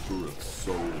 yes, Reaper of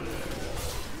Souls.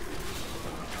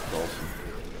 It's awesome.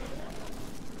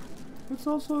 It's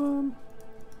awesome.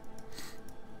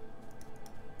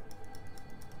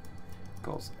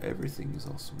 Because everything is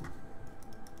awesome.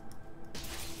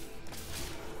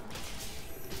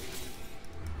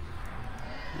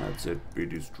 That's it, be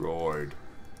destroyed.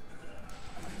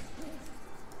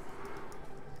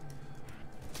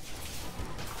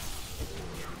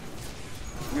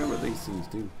 I forget what these things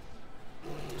do.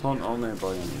 Taunt all nearby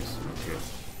enemies. Okay.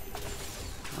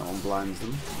 That one blinds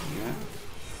them. Yeah.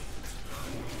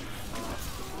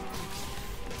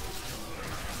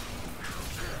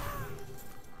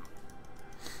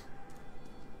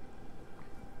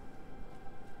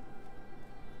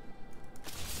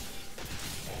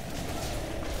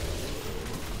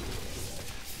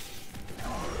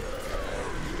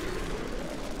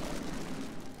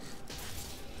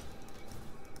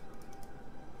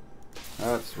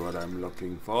 That's what I'm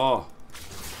looking for.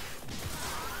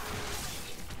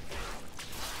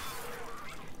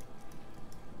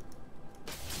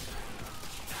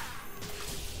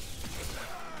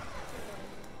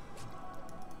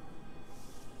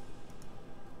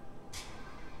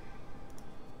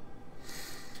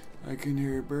 I can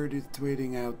hear birdies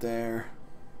tweeting out there.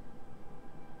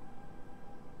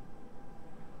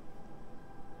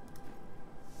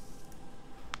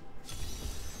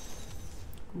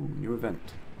 Ooh, new event.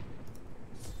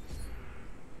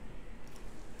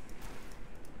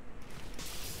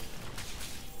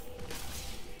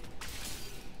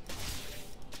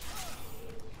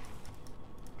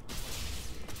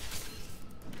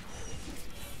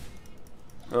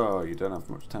 Oh, you don't have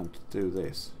much time to do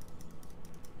this.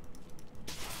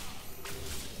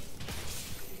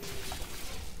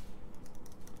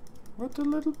 Where'd the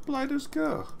little blighters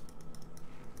go?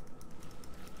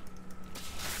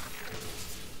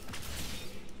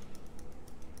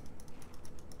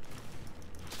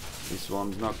 This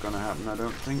one's not gonna happen, I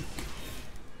don't think.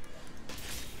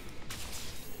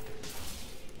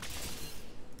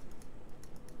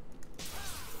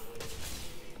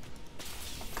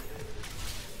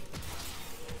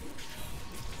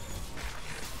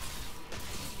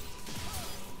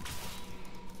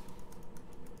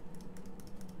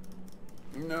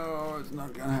 No, it's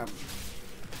not gonna happen.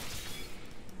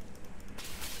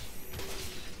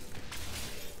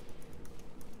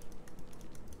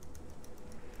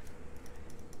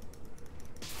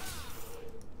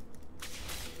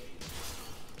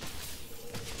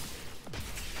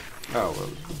 Oh well,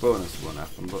 the bonus won't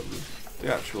happen, but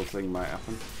the actual thing might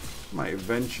happen. Might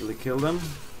eventually kill them.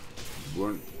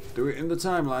 Won't do it in the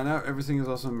timeline out. Everything is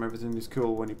awesome, everything is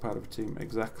cool when you're part of a team.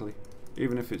 Exactly.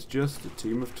 Even if it's just a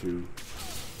team of 2.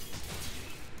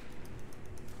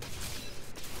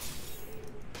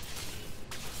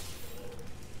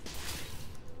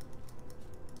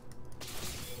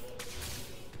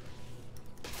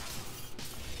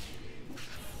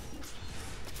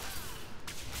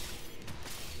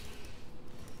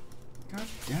 God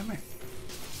damn it.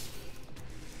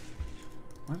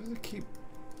 Why do they keep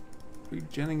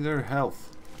regenerating their health?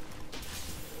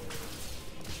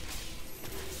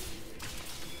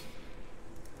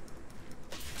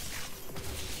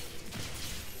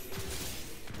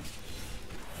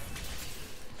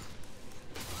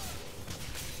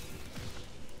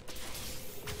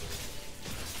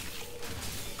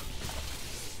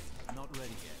 Not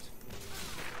ready yet.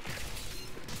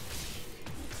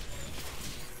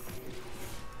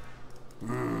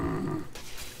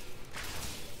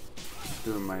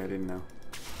 Doing my head in now.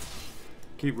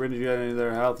 Keep regenerating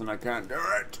their health and I can't do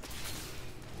it.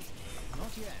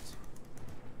 Not yet.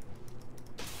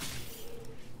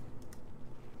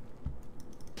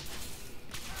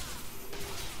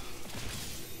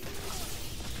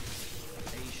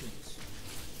 Patience.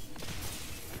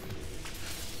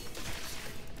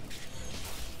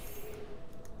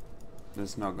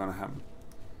 That's not gonna happen.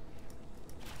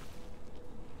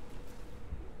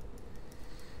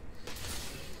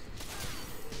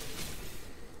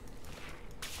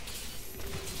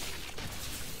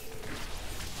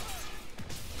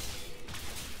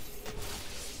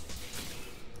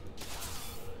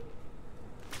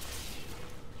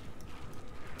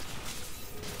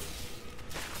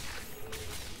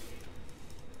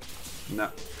 No.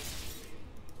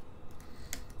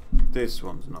 This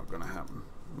one's not gonna happen.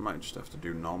 I might just have to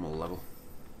do normal level.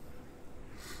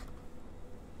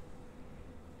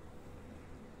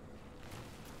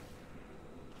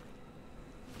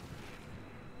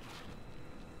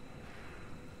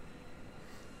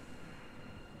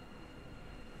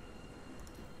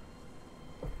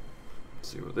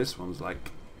 See what this one's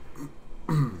like.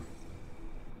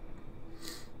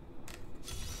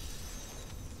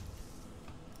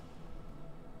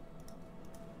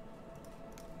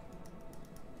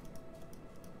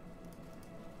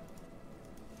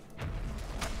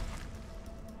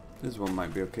 This one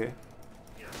might be okay.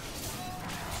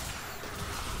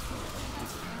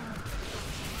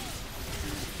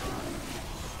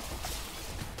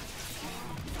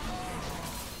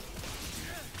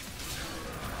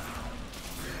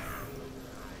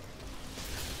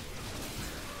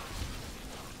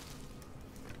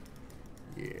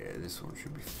 Yeah, this one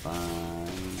should be fine.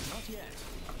 Not yet.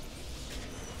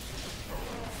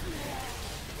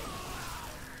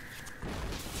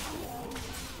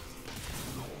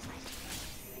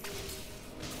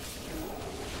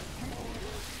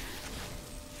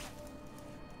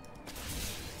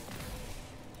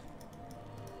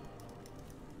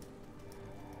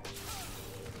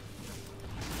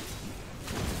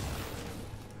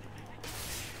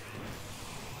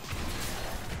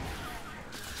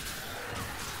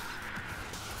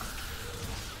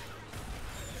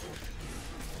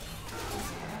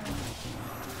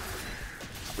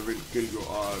 If it kill you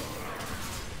all,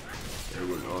 they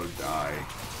will all die.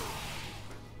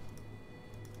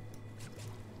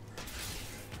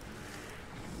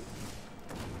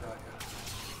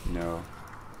 No.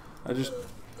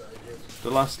 The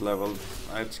last level,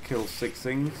 I had to kill 6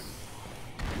 things.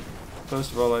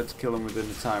 First of all, I had to kill them within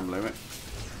the time limit.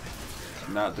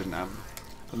 And that didn't happen.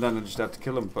 And then I just had to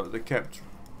kill them, but they kept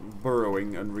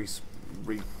burrowing and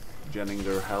regenerating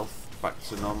their health back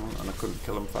to normal, and I couldn't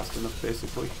kill them fast enough,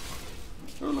 basically.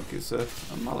 Oh look, it's a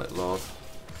mallet lord.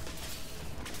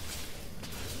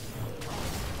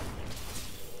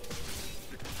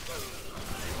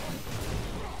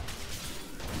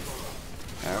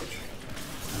 Ouch.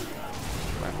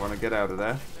 Might want to get out of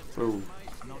there. Ooh.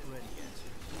 Not ready yet.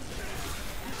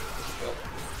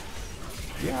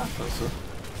 Yeah, I thought so.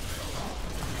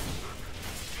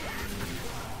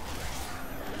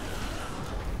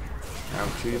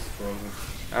 Ouchies.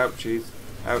 Ouchies.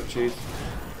 Ouchies.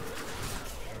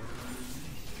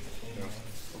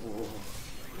 Oh,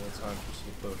 no time for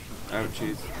some potion.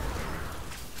 Ouchies.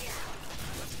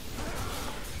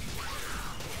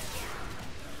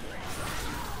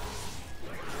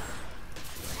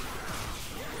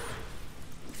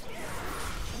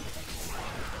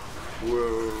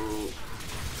 Whoa.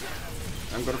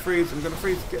 I'm gonna freeze. I'm gonna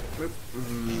freeze. Get.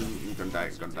 I'm gonna die.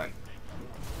 I'm gonna die.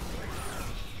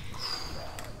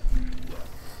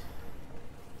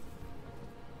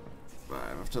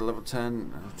 Right, after level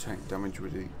 10, tank damage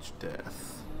with each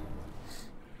death.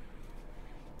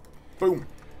 Boom!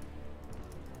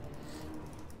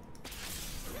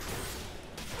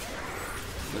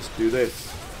 Let's do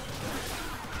this.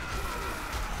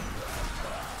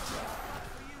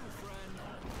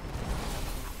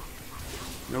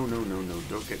 No, no, no, no,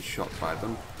 don't get shot by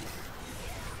them.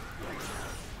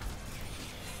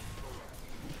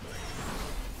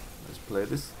 Let's play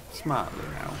this smartly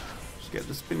now. Just get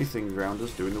the spinny things around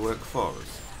us doing the work for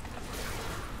us.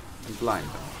 And blind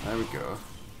them. There we go.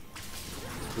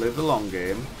 Let's play the long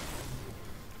game.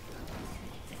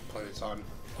 Play it on.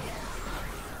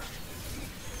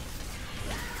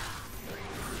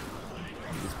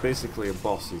 It's basically a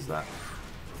boss, is that?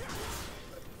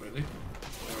 Really?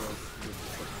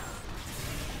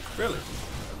 Really?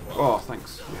 Oh,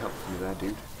 thanks. You helped me there,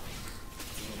 dude.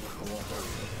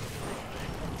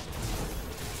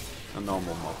 A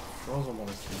normal mob. Frozen one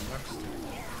is next.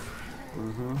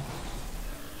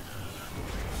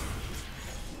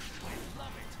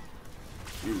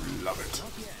 You love it.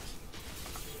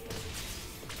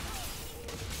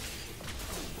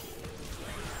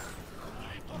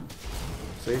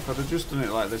 See, if I'd have just done it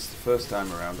like this the first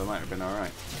time around, I might have been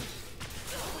alright.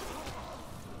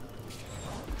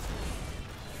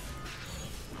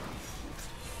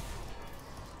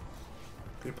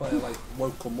 Can you play like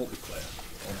local multiplayer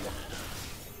on what?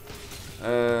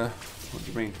 What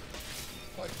do you mean?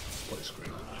 Like split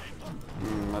screen?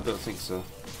 I don't think so.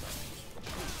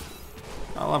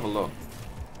 I'll have a look.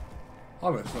 I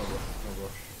mean, it's no rush. No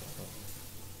rush.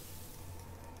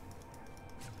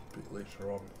 A bit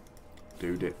later on.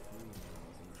 Dude it.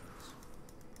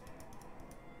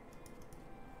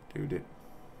 Dude it.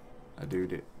 I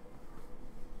dude it.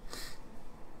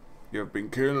 You have been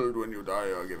killed. When you die,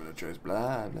 you are given a choice.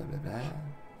 Blah, blah, blah, blah.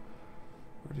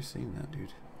 Already seen that,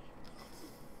 dude.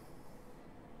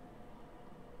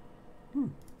 I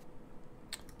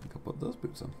think I'll put those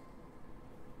boots on.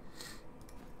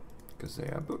 Because they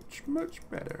are much, much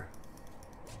better.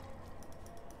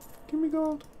 Give me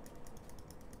gold.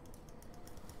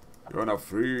 You're now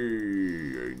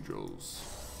free, angels.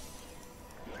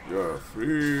 You're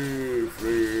free,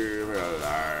 free of your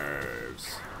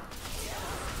lives.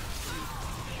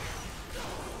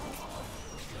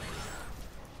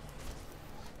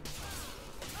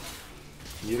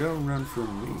 You don't run from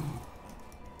me,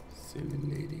 silly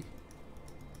lady.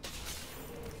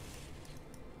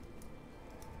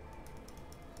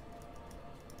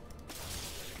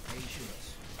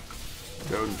 Patience.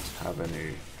 Don't have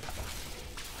any.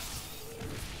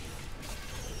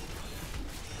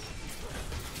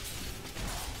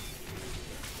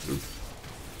 Oof.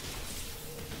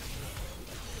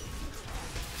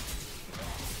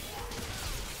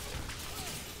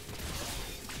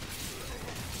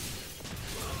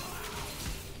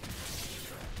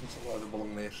 It's a lot of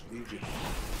long nation Egypt.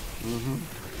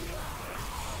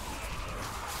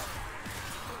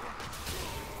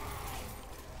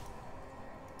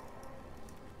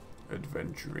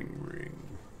 Adventuring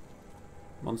ring.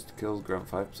 Monster kills grant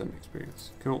 5%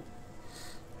 experience. Cool.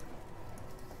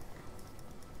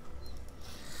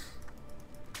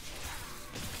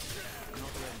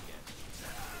 Not ready yet.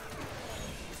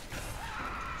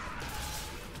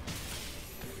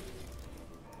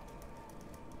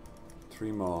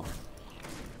 3 more.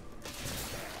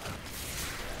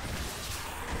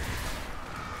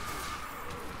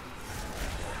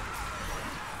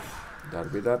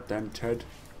 That'll be that then, Ted.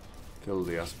 Kill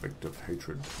the aspect of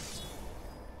hatred.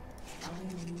 I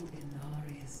knew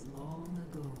Inarius long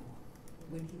ago,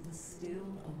 when he was still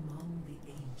among the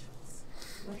angels.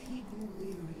 But he grew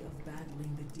weary of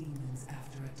battling the demons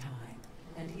after a time,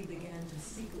 and he began to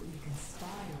secretly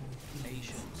conspire with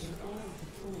demons in order to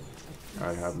forge a peace.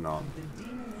 I have none. The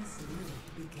demoness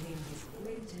Lilith became his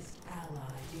greatest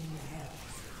ally in the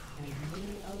hells, and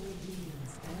many other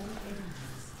demons and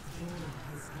angels joined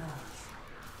his cause.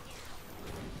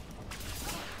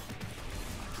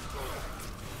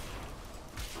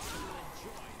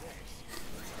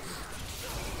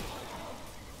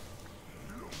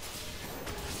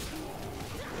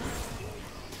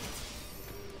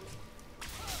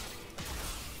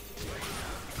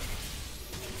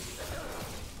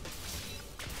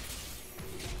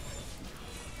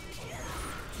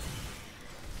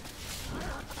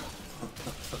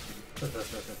 Do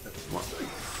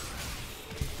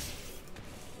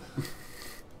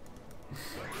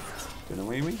you know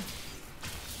what you mean?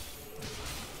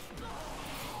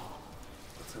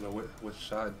 I don't know which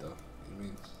side though. He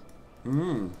means.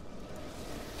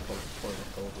 Probably the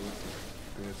cold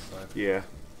beard side. Yeah,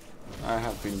 I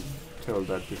have been told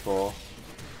that before.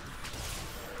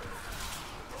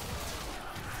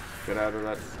 Get out of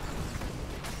that.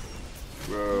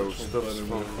 Whoa, stuff's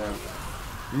falling down.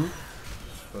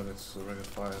 But it's a ring of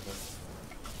fire then.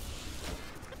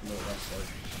 No, that's like.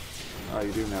 Oh,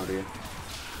 you do now, do you?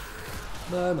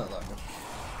 No, not that much.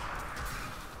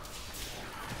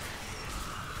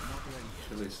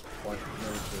 At least like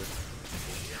military.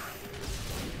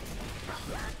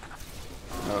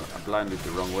 Oh, I blinded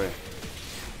the wrong way.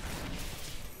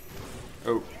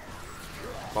 Oh,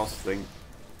 boss thing.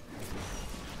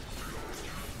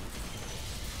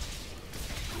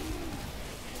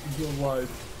 Is it online?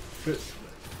 Fit.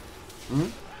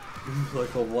 This is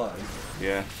like online.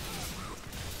 Yeah.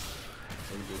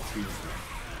 Maybe a team.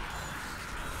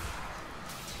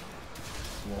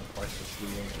 Small prices we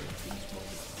want to this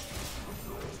moment.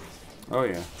 Oh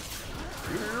yeah.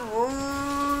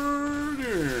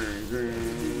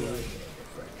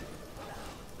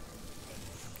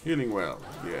 Healing well,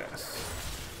 yes.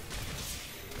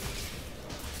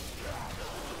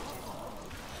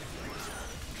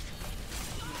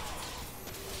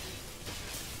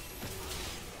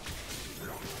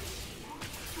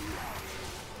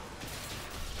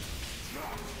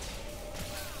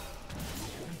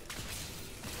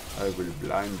 I will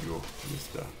blind you,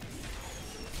 mister.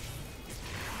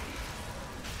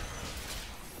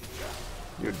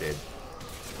 You're dead.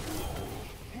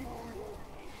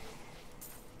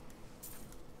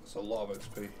 It's a lot of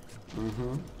XP.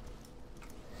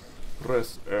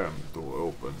 Press M to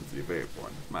open the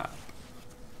waypoint map.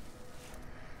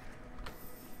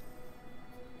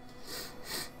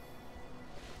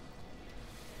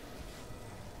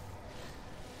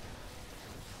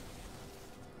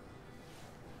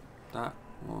 That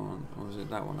one, or was it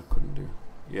that one I couldn't do?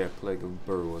 Yeah, Plague of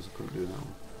Burrows, I couldn't do that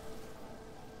one.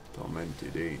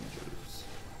 Tormented Angels.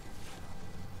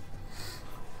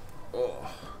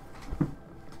 Oh.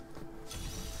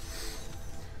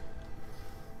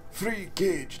 Free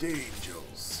Caged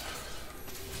Angels.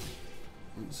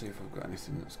 Let's see if I've got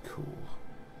anything that's cool.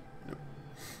 Nope.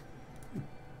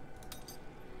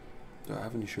 Do I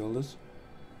have any shoulders?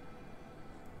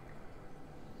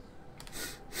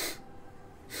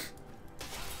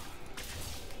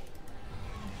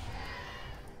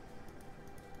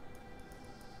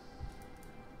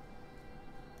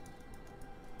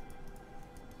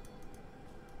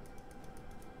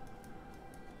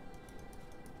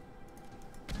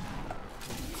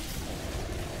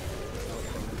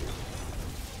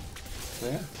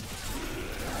 Yeah.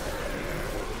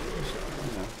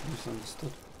 You know,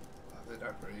 misunderstood. They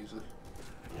die very easily.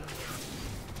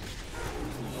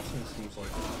 Nothing seems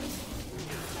like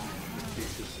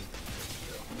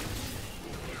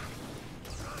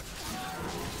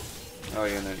Oh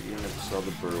yeah, no, you never saw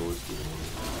the burrows.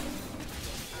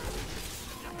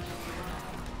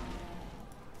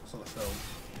 It's not a film.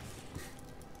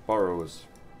 Burrows.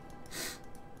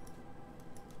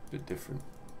 Bit different.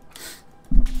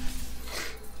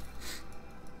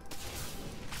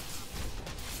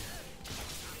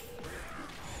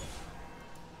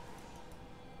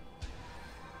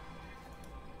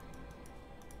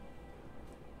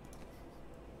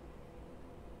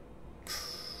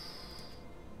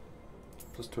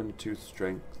 Plus 22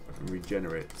 strength and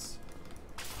regenerates.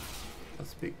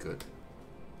 That's a bit good.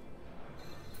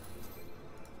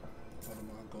 What am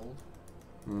I, gold?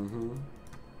 Mm-hmm.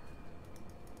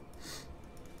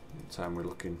 What time we're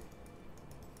looking?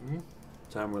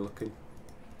 Time we're looking.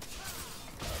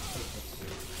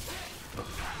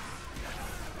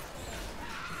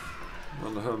 We're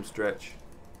on the home stretch.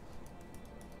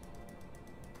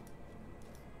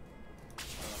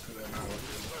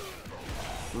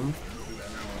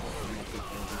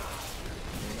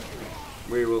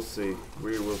 We will see.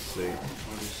 We will see.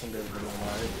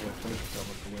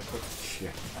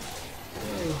 Shit.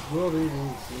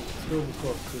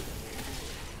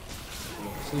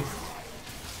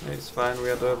 It's fine. We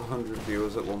had over 100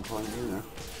 viewers at one point, you know.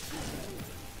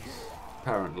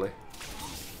 Apparently.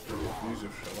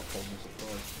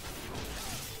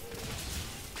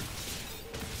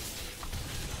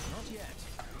 Not yet.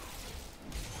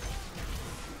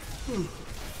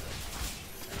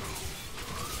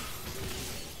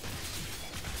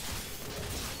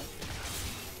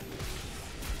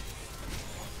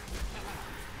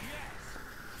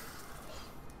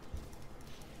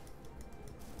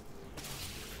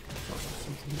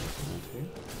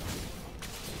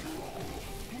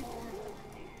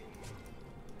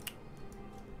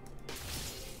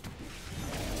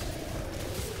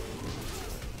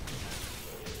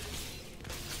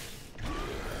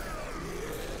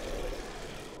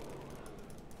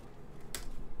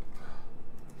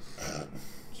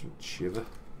 shiver.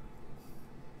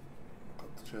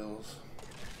 Got the chills.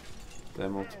 They're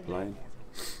multiplying.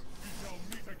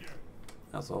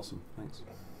 That's awesome, thanks.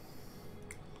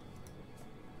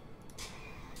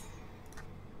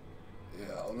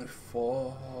 Yeah, only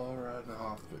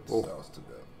 4.5 bits Oh. cells to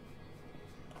go.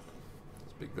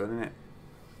 It's a big gun, isn't it?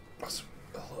 That's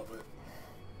a little bit.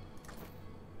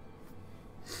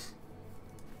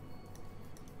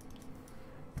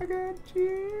 I got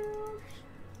chills.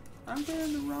 I'm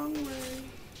going the wrong way.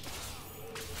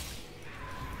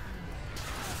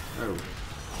 Oh.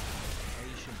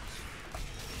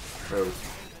 Oh.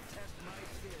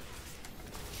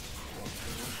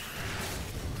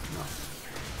 No.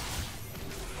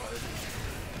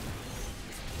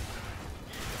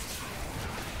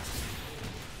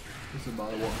 Doesn't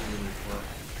matter what unit for.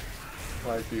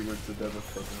 5 demons are never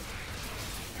present.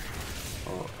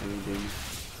 Oh, ending.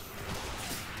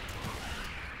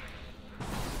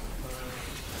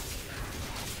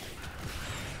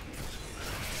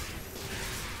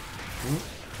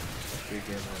 Big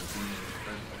game on demons.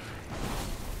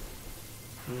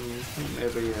 I think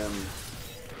maybe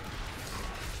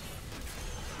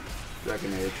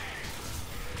Dragon Age.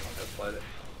 I played it.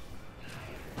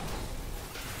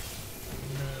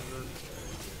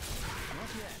 Not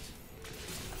yet.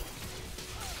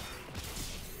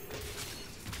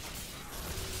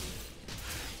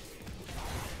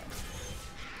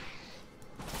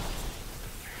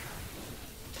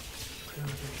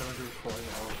 Trying to do 40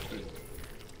 hours.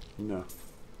 No.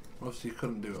 Most you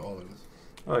couldn't do it all in this.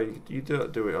 Oh, you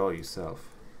don't do it all yourself.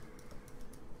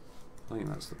 I think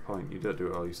that's the point. You don't do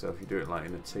it all yourself. You do it like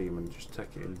in a team and just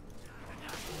take it in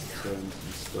turns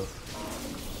and stuff.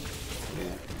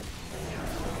 Yeah.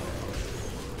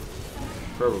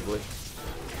 Probably.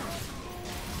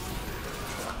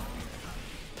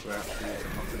 We have to use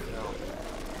nothing else.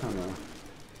 I know.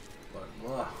 Like,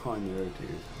 blah. I know, dude.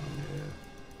 I know.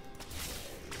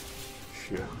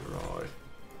 Sure, right.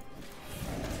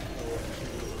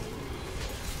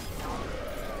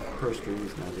 Pro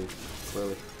streams now, dude.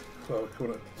 Clearly. So we're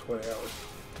coming up to 20 hours.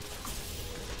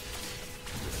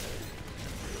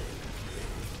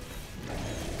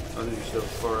 Only just over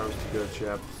 4 hours to go,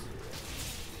 chaps.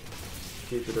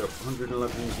 Keep it up.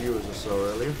 111 viewers or so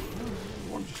earlier.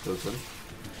 One just does them.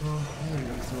 I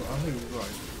think he's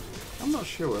right. I'm not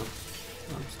sure.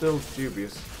 I'm still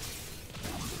dubious.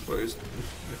 But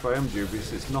if I am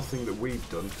dubious, it's nothing that we've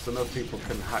done, because I know people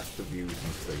can hack the views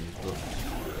and things, but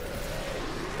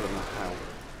I don't know how.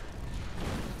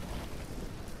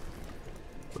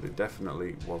 But it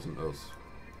definitely wasn't us.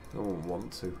 I wouldn't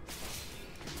want to.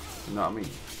 You know what I mean?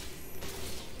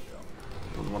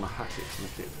 I wouldn't want to hack it to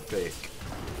make it fake.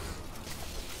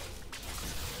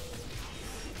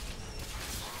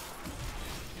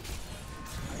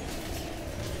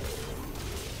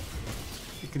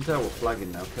 You can tell we're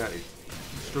flagging now, can't you?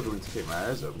 I'm struggling to keep my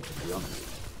eyes open, to be honest.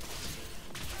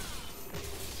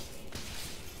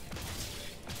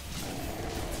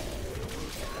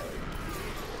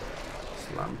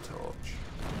 Slam torch.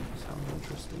 Sounds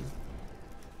interesting.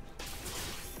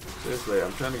 Seriously,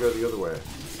 I'm trying to go the other way.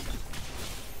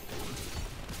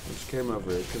 I just came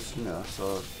over here because, you know, I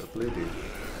saw a blue dude.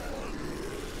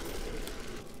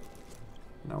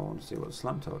 Now I want to see what the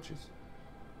slam torch is.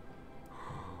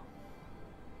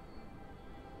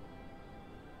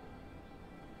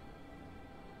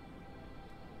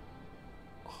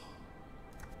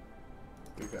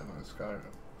 You get that in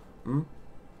Skyrim. Hmm?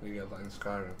 You get that in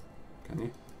Skyrim. Can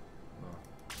you? No.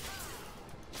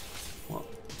 What?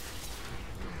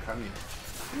 Can you?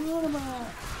 What about?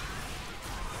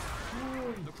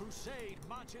 The crusade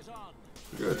marches on.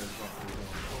 Good.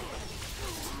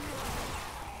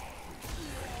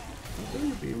 Don't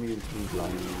you be immune to me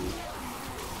blinding.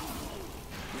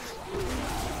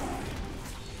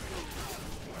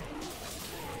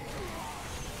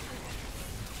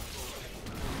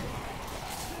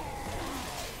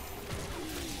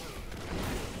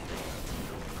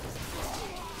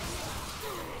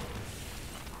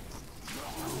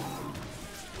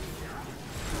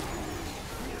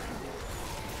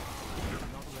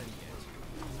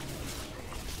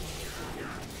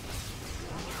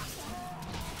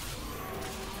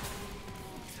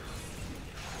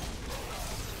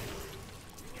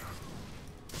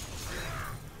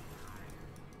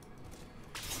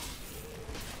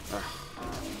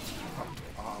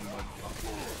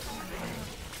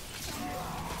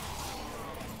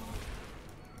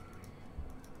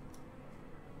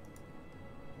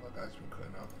 That guy's been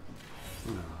cutting out.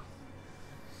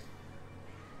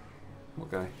 What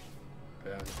guy?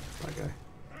 Yeah. That guy.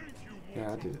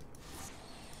 Yeah, I did it.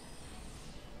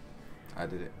 I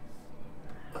did it.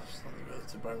 That's not a good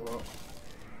to bring up.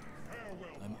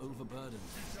 I'm overburdened.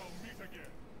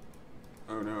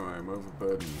 Oh no, I'm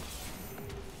overburdened.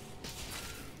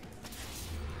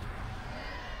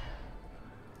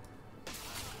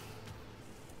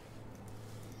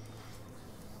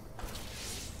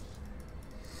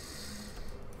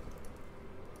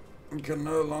 I can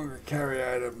no longer carry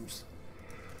items.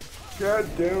 God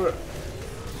damn it.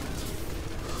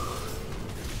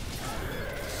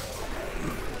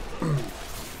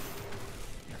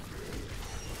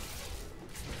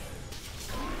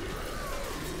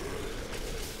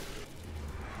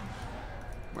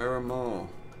 Where are more?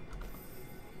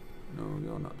 No,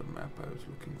 you're not the map I was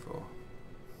looking for.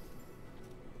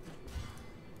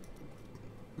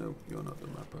 No, you're not the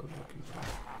map I was looking for.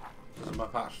 Does the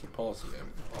map actually pause the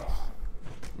game?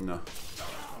 No.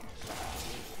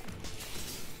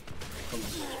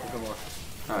 It's become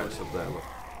Ah, it's up there, look.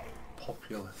 a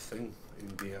popular thing in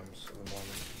DMs at the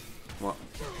moment. What?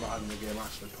 Not having the game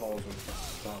actually pause when you press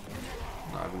the start button.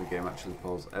 Not having the game actually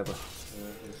pause ever.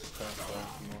 Yeah, it's kind of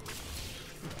more.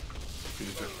 You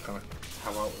just kind of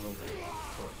have out with them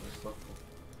and stuff.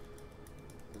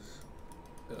 It's,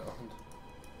 you know,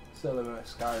 still living at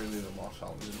Skyrim even more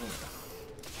challenging, isn't it?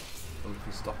 Or you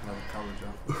can stop and have a carriage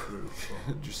halfway through.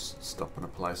 So. Just stop and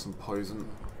apply some poison.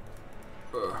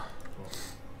 Ugh.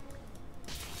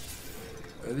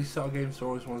 These sort of games are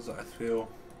always ones that I feel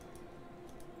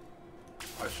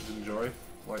I should enjoy,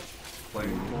 like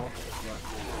playing more. Like,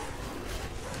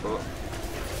 But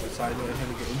it's like I don't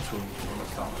really get into them when I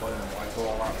start playing them. I go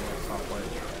all out when I start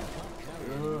playing.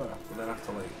 But then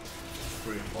after like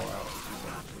 3 or 4 hours, it's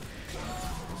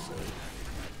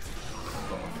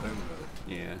not a thing.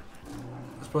 yeah.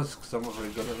 I suppose it's because I'm not very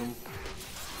good at them.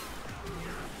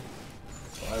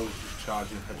 So I always just charge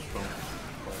in headstrong.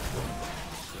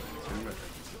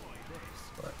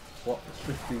 Like, what?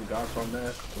 There's 15 guards on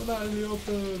there. We're not in the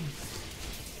open.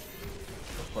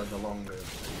 I played the long game.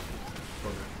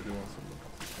 Probably to do on something.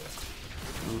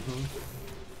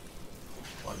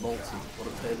 Like Molten, what a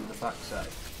pain in the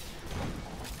backside.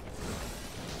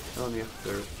 Only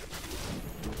after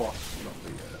The boss, not the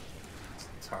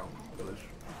town, village,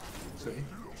 city.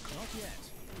 Not yet.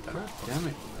 God damn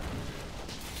it.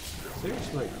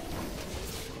 Seriously.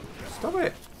 Stop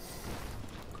it.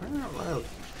 Crying out loud.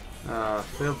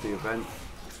 Failed the event.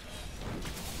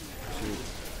 Two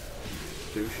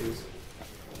douches.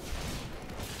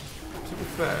 To be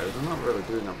fair, they're not really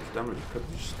doing that much damage. I could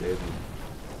have just stayed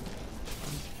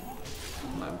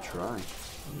and let them try. And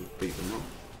just beat them up.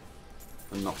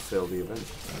 And not fail the event.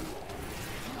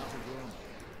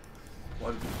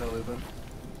 Why did you fail the event?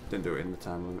 Didn't do it in the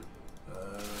time limit.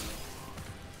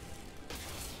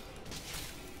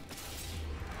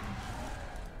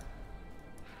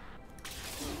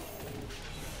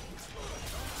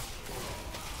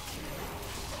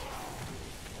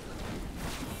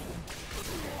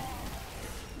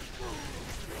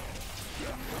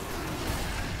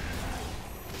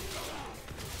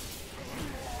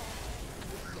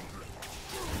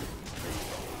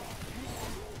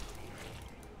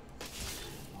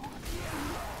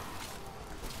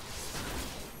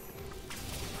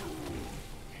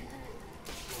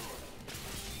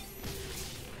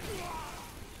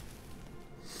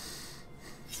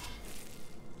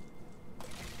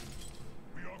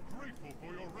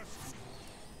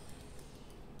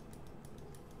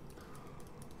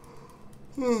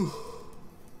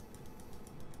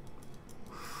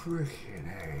 Freaking A.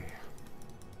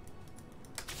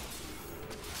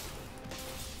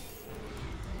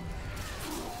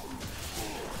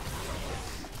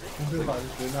 I feel like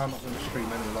this now I'm not going to stream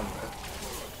any longer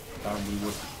than we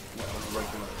would on a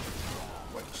regular,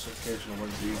 like just occasional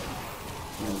Wednesday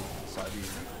evening, Saturday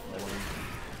evening, or whatever.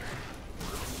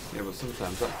 Yeah, but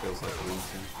sometimes that feels like a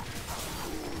routine.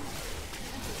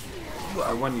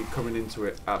 And when you're coming into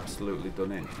it absolutely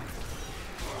done in.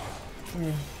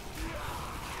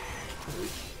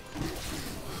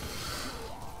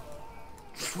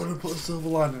 Just want to put a silver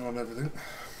lining on everything.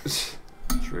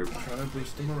 True. Trying to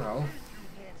boost the morale.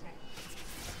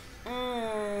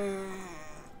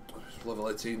 It's level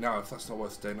 18 now, if that's not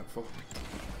worth staying up for.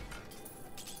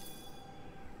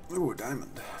 Ooh, a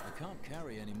diamond. I can't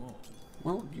carry anymore.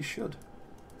 Well, you should.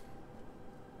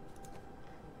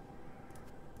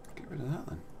 Get rid of that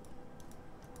then.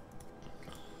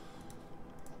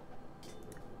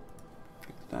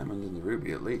 Get the diamond and the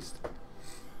ruby at least.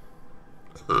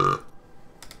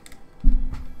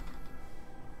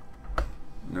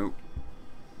 Nope.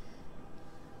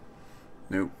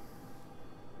 Nope.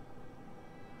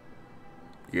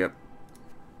 Yep.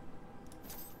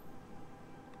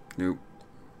 Nope.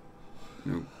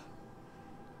 Nope.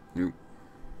 Nope.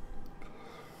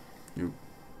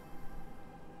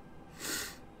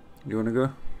 You wanna go?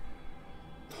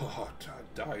 Oh,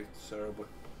 I died terribly.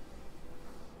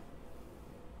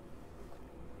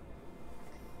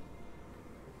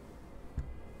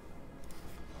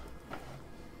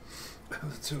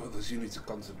 The two others, you need to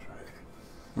concentrate.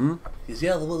 Hmm? Is the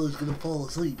other one who's going to fall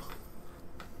asleep?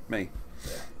 Me?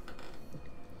 Yeah.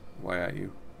 Why are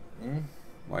you? Hmm?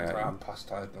 Why are I'm you? past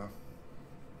tired now.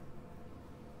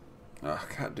 Oh,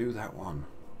 I can't do that one.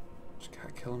 Just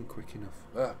can't kill him quick enough.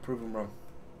 Ah, prove him wrong.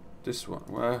 This one,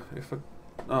 well, if I...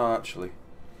 Oh, actually.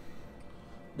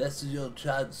 This is your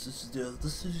chance.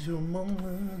 This is your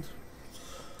moment.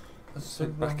 Let's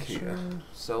Sit back here.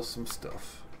 Sell some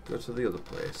stuff. Go to the other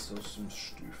place. Sell some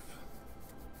stuff.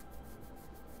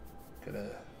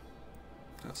 Gonna.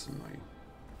 That's annoying.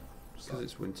 Because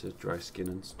it's winter, dry skin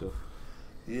and stuff.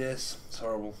 Yes, it's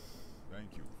horrible. Thank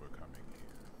you for coming here.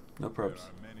 No There probs.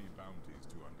 are many bounties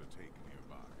to undertake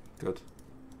nearby. Good.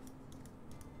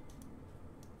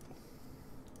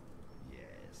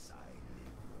 Yes, I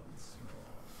live once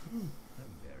more.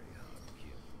 I'm very hard to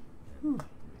kill. And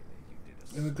really, you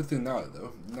did a And the good thing now,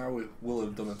 though, now we will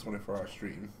have done a 24-hour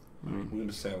stream. Mm. We're going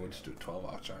to say we'll just do a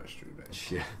 12-hour China stream. Eh?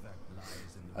 Yeah.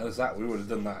 And as that, we would have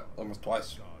done that almost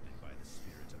twice. guarded by the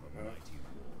spirit of a mighty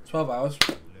war. 12 hours,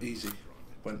 easy.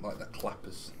 Went like the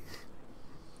clappers.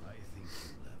 I think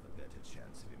you'll have a better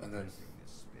chance of And then impressing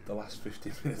this spirit. the last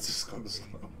 15 minutes has gone slow.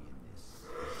 In this,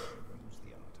 use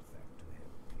the artifact to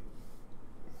help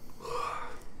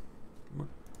you.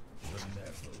 The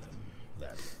Nephilim,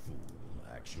 that fool,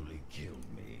 actually killed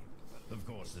me. Of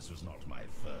course, this was not my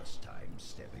first time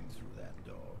stepping through that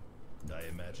door, and I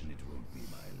imagine it won't be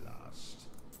my last.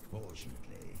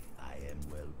 Fortunately, I am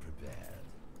well prepared.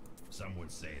 Some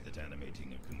would say that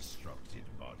animating a constructed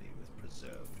body with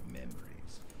preserved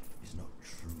memories is not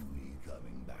truly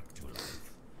coming back to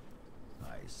life.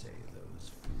 I say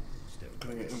those fools don't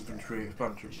Can I get understand infantry the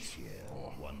advantage? sheer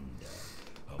Or wonder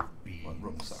of being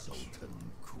rucksacks? Sultan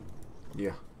cool.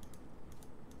 Yeah.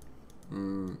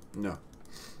 No. No.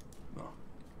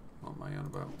 What am I on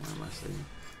about? What am I saying?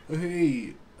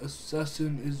 Hey,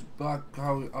 Assassin is back.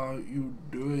 How are you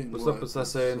doing? What's up,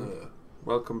 Assassin?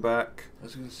 Welcome back.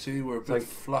 As you can see, we're a bit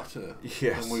flatter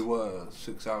Yes. than we were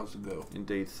 6 hours ago.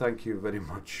 Indeed. Thank you very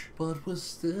much. But we're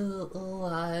still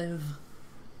alive,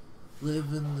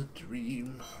 living the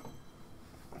dream.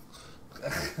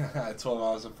 12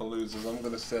 hours are for losers. I'm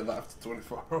going to say that after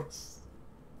 24 hours.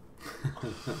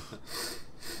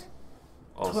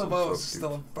 Awesome 12 hours folk, is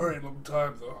still a very long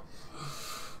time, though.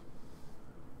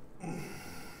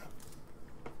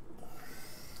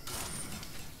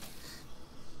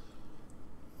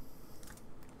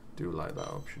 Do like that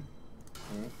option.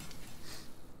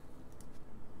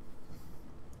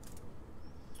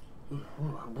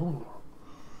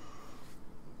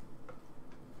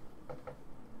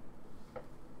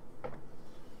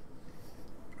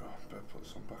 Better put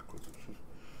this on backwards.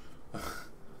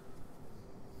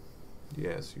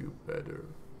 Yes, you better.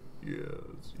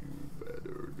 Yes, you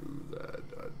better do that,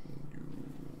 and you.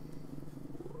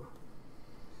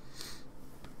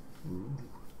 Ooh,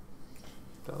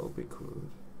 that'll be good.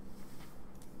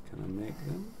 Can I make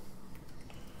them?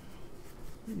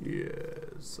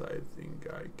 Yes, I think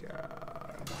I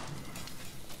can.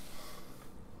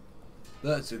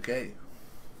 That's okay.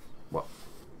 What?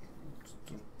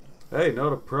 Hey,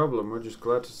 not a problem. We're just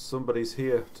glad somebody's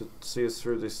here to see us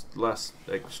through this last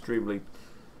extremely.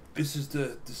 This is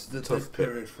the Tough dead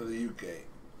period for the UK.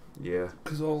 Yeah.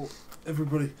 Because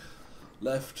everybody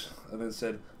left and then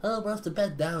said, "Oh, we're off to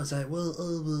bed now." It's like,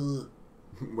 well,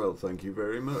 Well, thank you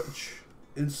very much.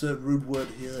 insert rude word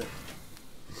here.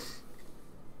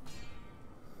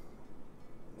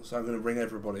 So I'm going to bring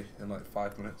everybody in like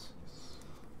 5 minutes.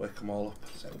 Wake them all up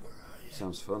and say, "Where are you?"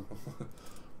 Sounds fun.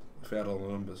 If we had all the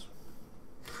numbers.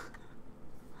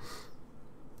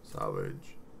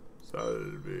 Savage.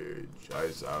 Salvage. I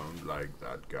sound like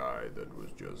that guy that was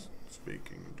just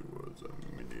speaking to us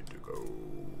a minute ago.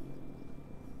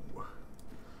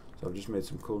 So I've just made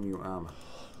some cool new armor.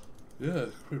 Yeah,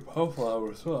 pretty powerful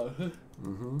armor as well, I think.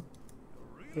 Mm-hmm.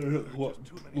 What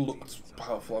looks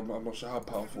powerful, I'm not sure how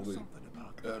powerful they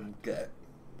get.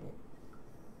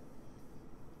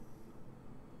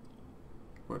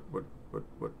 But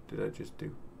What did I just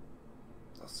do?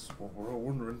 that's what we're all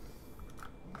wondering.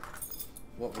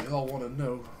 What we all want to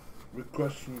know. Big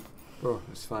question. Oh,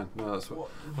 it's fine. No, that's what. What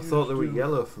I did thought you they were do?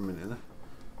 yellow for a minute there.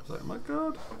 I was like, oh my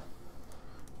god.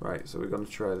 Right, so we're gonna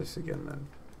try this again then.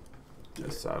 I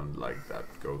sound like that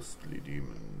ghostly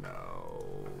demon now.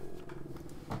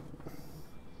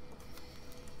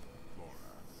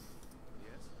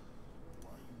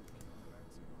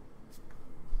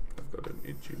 I've got an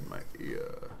itch in my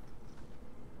ear.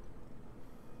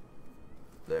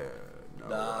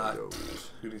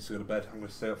 need to go to bed. I'm going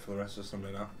to stay up for the rest of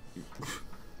Sunday now.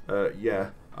 Yeah,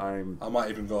 I might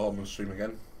even go home and stream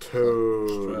again. Straight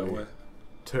totally, away.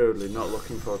 totally not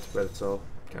looking forward to bed at all.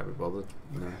 Can't be bothered.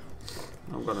 No.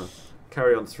 I'm gonna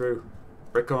carry on through,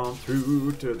 break on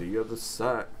through to the other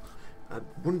side. I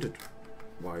wondered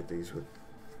why these were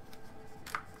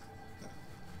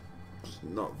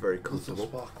not very Little comfortable.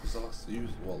 Spark was the last to use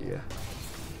the wall. Yeah.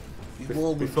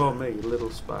 Wall Before me,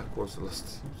 Little Spark was the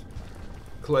last.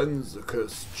 Cleanse the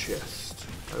cursed chest.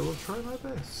 I will try my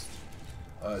best.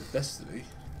 Destiny?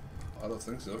 I don't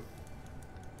think so.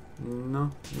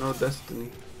 No, no Destiny.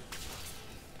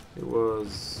 There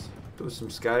was some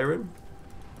Skyrim,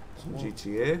 some What?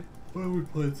 GTA, What did we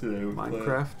play today? We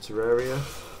Minecraft, Terraria.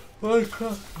 played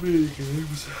Minecraft mini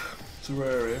games.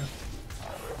 Terraria.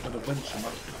 An adventure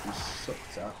map that we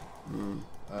sucked at.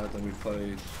 Then we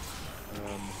played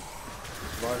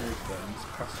Surviving with Friends,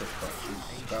 Castle Crashers,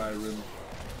 Skyrim,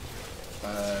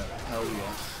 Hell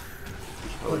Yes.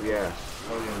 Oh yeah,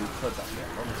 Oh yeah, we played that for a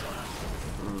long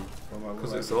time.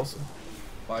 because it's awesome.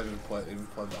 I even played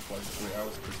that for like 3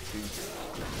 hours because the team.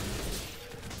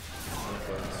 We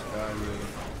played Skyrim,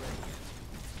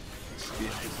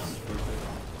 Escapists for a bit,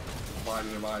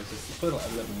 Binding of Isaac. We played like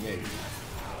 11 games.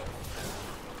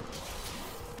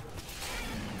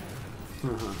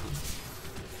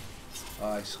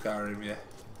 Aye, Skyrim, yeah.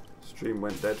 Stream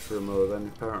went dead for a mo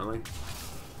then apparently.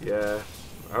 Yeah,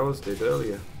 ours did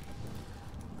earlier.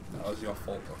 That was your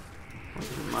fault though. That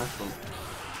wasn't my fault.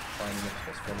 Finding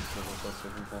Xbox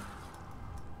One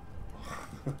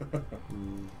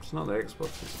It's not the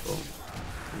Xbox's fault,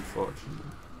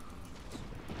 unfortunately.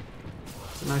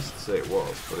 It's nice to say it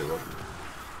was, but it wasn't.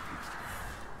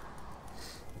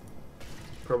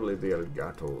 Probably the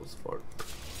Elgato's fault.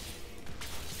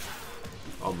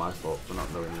 Or my fault for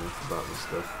not knowing enough about this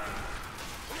stuff.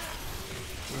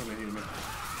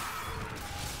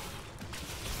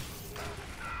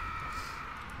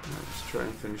 Let's try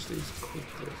and finish these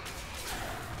quickly.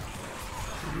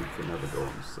 You can never go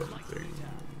on something.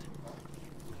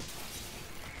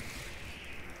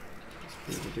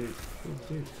 Let's do.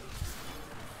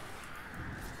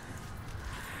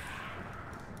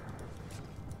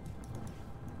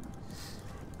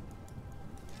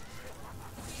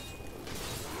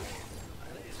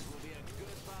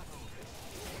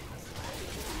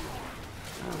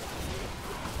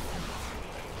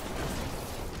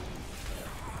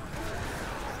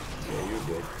 Yeah, you're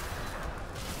good.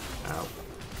 Ow.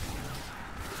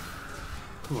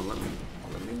 Come on, let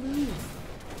me move.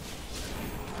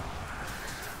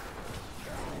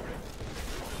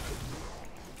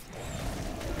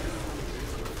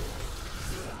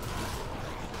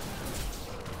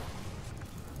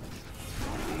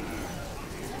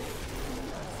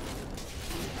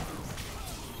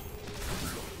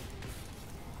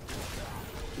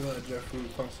 See you later, Jeffrey.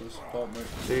 Thanks for the support, mate.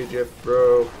 See you, Jeff,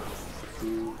 bro.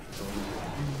 Food,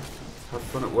 Have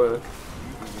fun at work.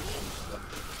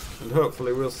 And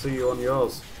hopefully we'll see you on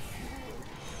yours.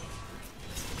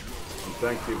 And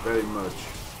thank you very much.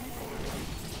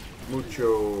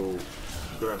 Mucho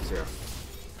gracias.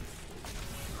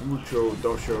 Mucho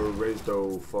dosho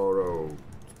resdo foro.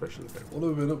 Special effect. What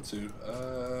have we been up to?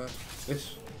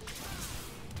 This.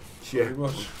 Yeah, Pretty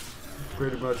much.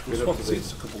 pretty much We been up swapped to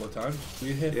seats this. a couple of times.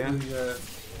 We hit Yeah.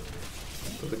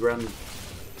 For the grand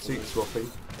seat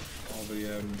swapping. all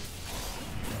the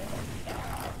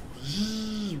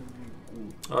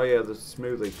Oh yeah, the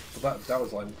smoothie. But that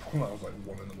was like 1 in the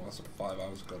morning, that's like 5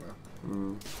 hours ago now.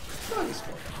 That is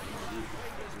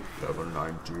good. Level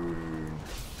 19.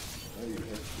 Yeah, you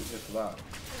hit for that.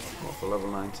 What, for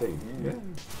level 19? Yeah.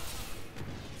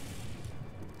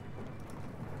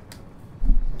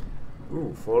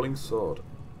 Ooh, falling sword.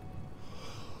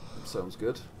 Sounds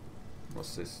good.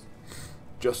 What's this?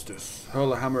 Justice.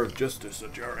 Hurl a hammer of justice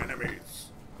at your enemies.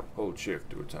 Hold shift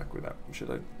to attack with that. Should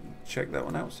I check that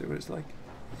one out, see what it's like?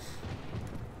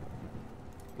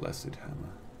 Blessed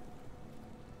hammer.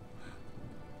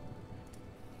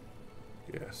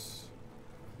 Yes.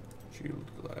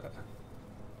 Shield glare.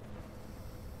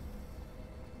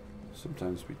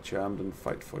 Sometimes be charmed and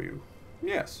fight for you.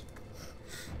 Yes.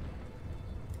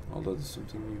 Although there's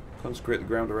something new. Consecrate the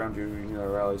ground around you and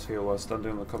your allies heal while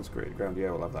standing on the consecrated ground.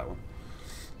 Yeah, we'll have that one.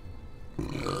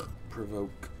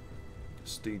 Provoke.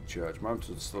 Steed charge.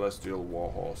 Mounted celestial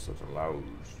warhorse that allows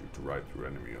you to ride through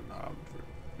enemy unharmed.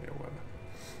 Yeah, whatever.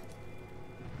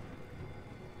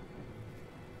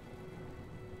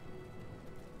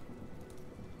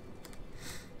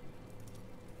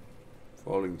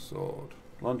 Falling sword.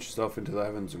 Launch yourself into the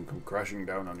heavens and come crashing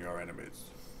down on your enemies.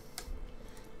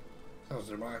 Sounds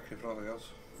dramatic if nothing else.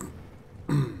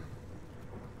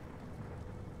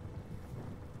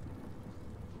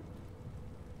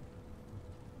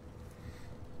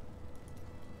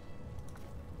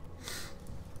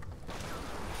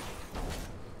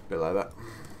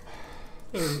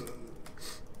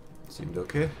 Seemed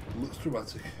okay. Looks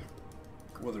dramatic.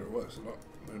 Whether it works or not,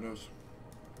 who knows?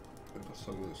 I think that's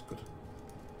something that's good.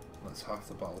 That's half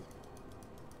the battle.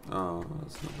 Oh,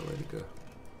 that's not the way to go.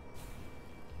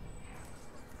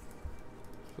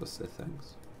 Supposed to say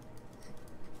thanks.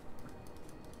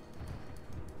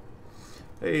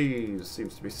 Hey, there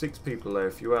seems to be 6 people there.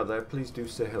 If you are there, please do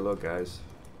say hello, guys.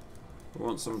 We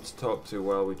want someone to talk to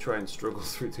while we try and struggle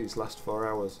through these last 4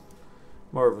 hours.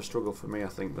 More of a struggle for me, I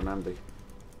think, than Andy.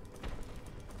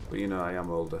 But you know, I am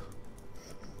older.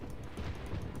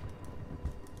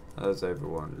 As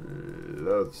everyone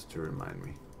loves to remind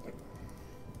me.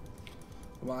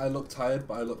 Well, I look tired,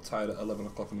 but I look tired at 11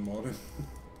 o'clock in the morning.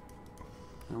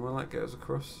 And will that get us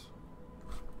across?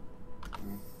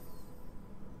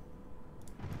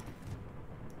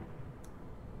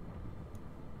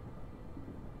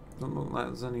 Doesn't look like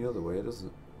there's any other way, does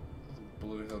it?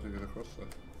 Bloody hell to get across there.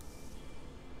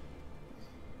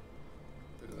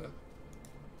 Yeah.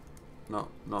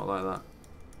 Not like that.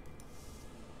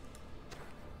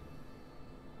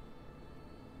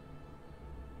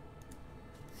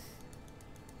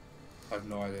 I have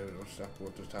no idea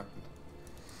what just happened.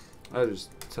 I just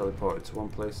teleported to one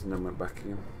place and then went back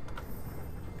again.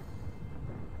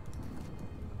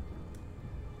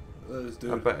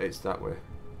 I bet it's that way.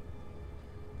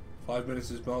 5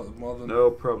 minutes is more than...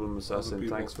 No problem, Assassin.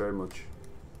 Thanks very much.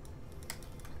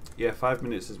 Yeah, 5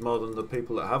 minutes is more than the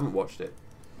people that haven't watched it.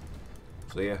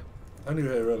 So yeah.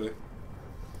 Anyway, really.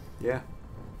 Yeah.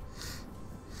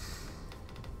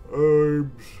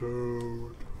 I'm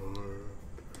so tired.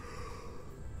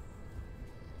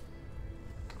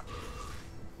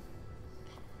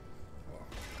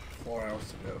 4 hours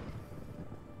to go.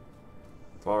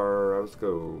 4 hours to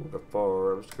go.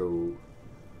 4 hours to go.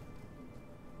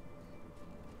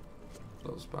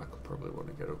 Little Spark will probably want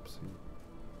to get up soon.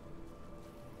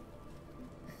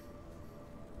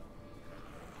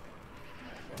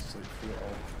 I'll sleep through it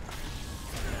all.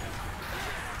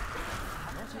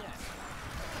 Not yet.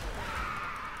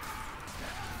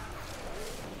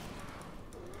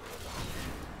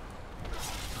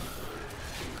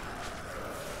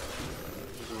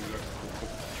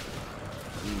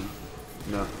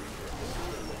 No.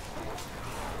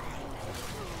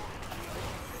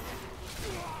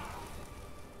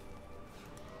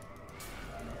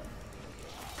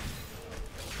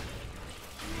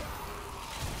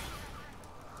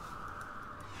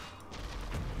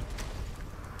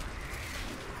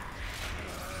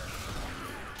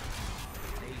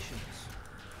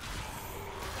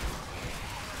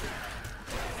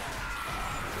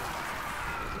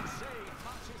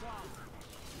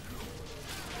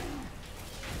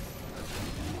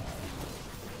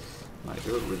 Might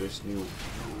do it with this new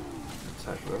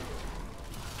attack though. It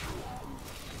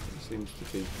seems to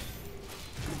be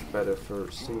much better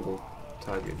for single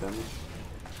target damage.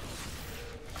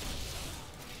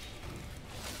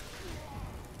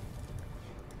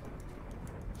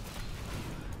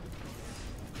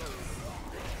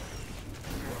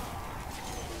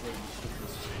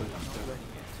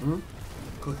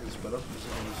 Cooking sped up.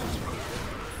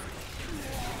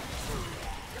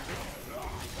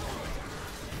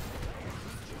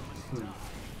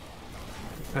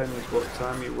 Depends what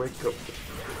time you wake up.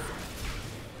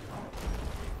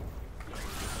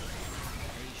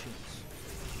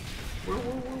 We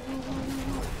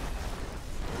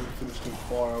finished in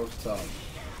 4 hours time.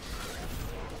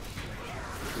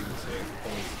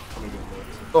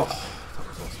 Oh, that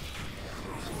was awesome.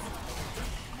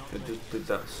 It just did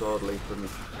that sword leap and the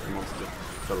monster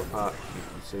fell apart. You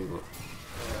can see, look,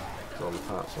 it's all the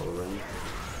parts all around.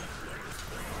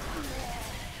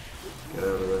 Get out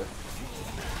of there.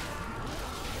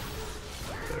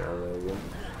 Get out of there again.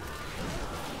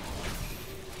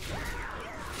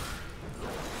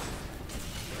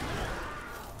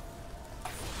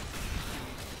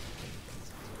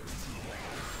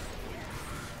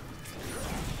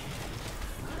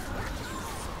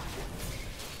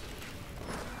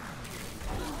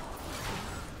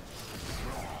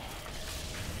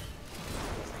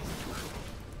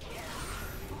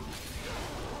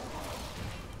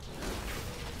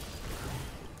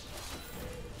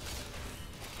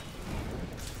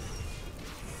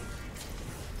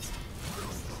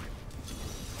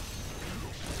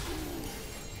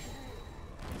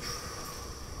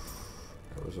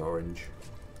 Orange.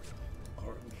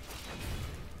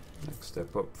 Next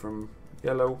step up from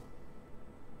yellow.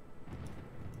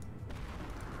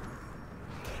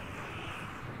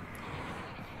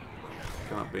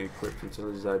 Can't be equipped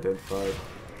until he's identified.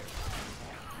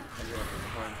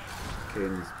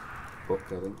 Kane's book,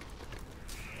 I think.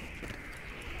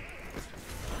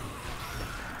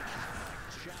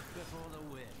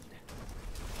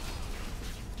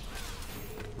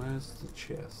 Where's the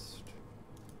chest?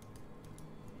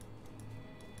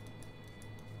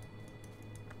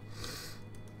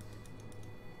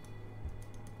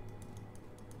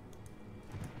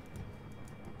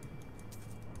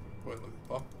 What are you looking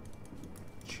for?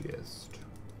 Chest.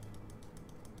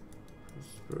 It's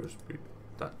supposed to be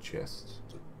that chest.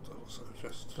 That looks like a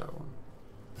chest. That one.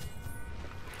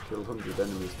 Kill 100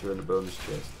 enemies to earn a bonus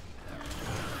chest.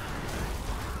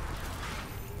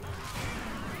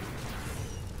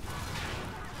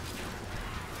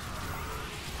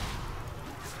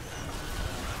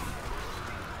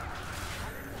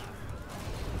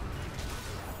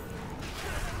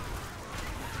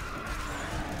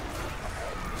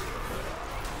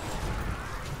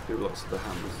 Do lots of the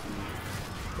hammers, and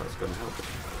that's going to help us.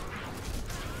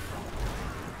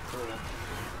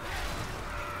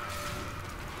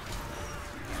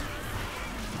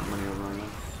 How many of them are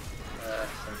there?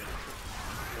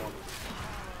 1,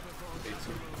 18,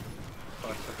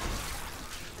 5 seconds.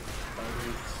 5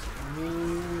 minutes.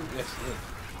 Yes, it is.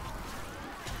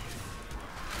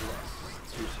 Last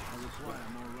 2 I seconds. require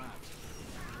more rats.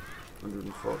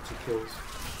 140 kills.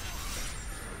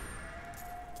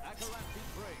 Akarat be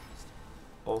praised.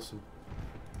 Awesome.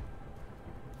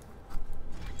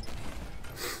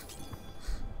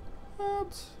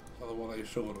 What? Is that the one that you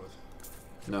struggled with?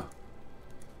 No.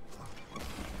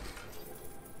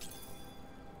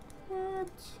 What?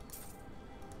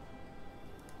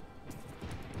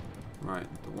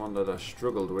 Right, the one that I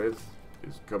struggled with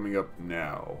is coming up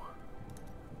now.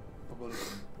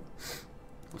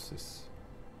 What's this?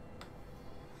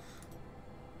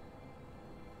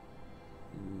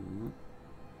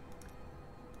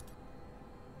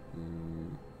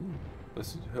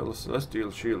 This is a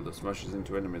celestial shield that smashes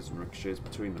into enemies and ricochets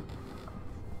between them.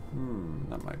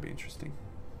 That might be interesting.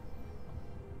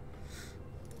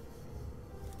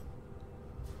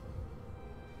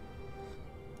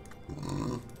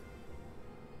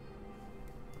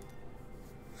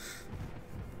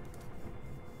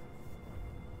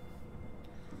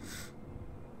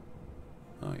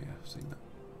 Oh yeah, I've seen that.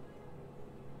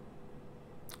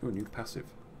 Oh, new passive.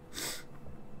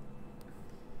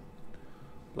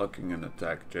 Blocking an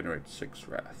attack generates 6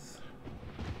 wrath.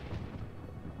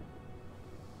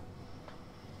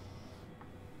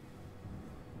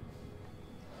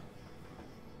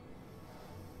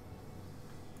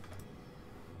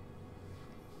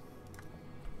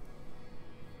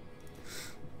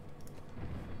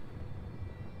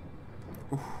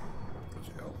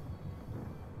 Bloody hell.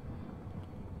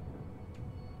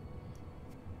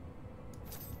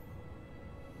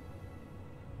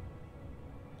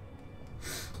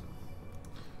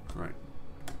 Right.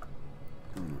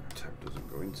 Tab doesn't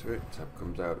go into it, tab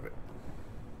comes out of it.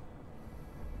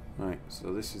 Right,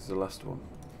 so this is the last one.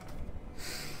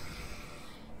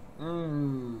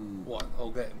 What?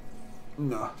 Whole game?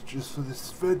 No, just for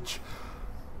this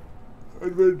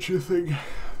adventure thing.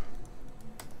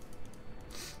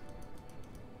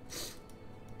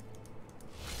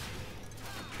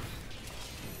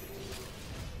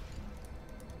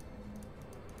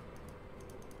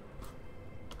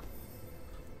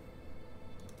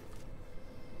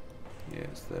 Yeah,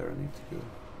 it's there, I need to go.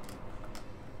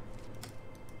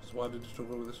 So why did you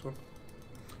struggle with this one?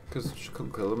 Because I just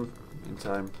couldn't kill them in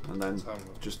time, and then Time.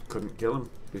 just couldn't kill them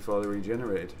before they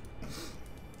regenerated.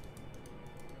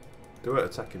 They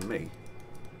weren't attacking me.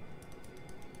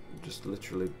 Just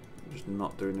literally just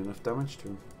not doing enough damage to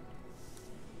them.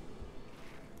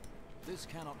 This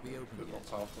cannot be A opened bit more yet.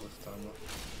 powerful this time though.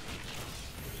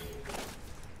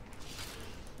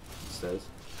 It says.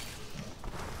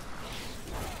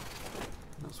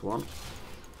 That's one.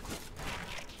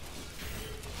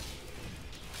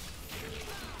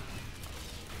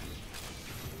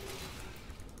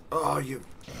 Oh, you.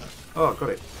 Oh, got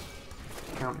it.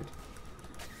 Counted.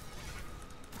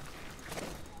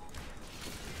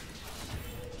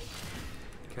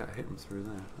 Can't hit him through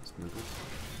there. That's no good.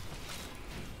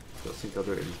 Don't think I'll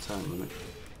do it in the time limit.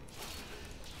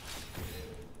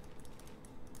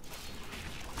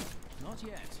 Not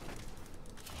yet.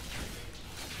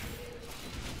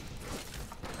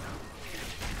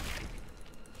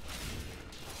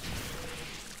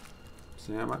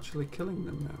 See, I'm actually killing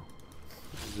them now.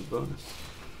 This is a bonus.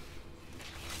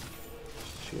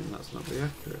 Shame that's not very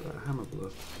accurate, that hammer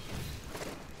blow.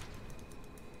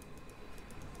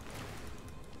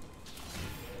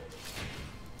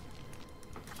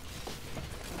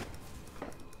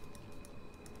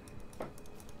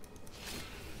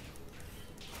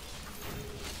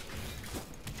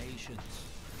 Patience.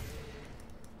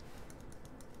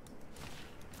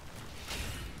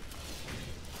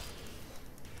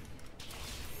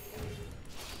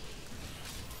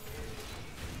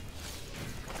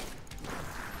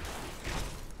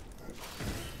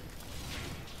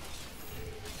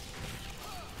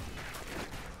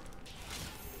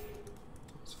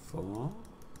 4.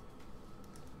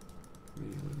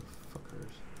 You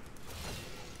fuckers.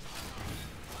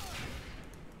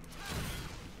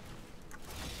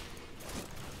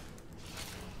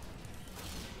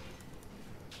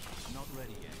 Not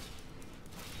ready yet.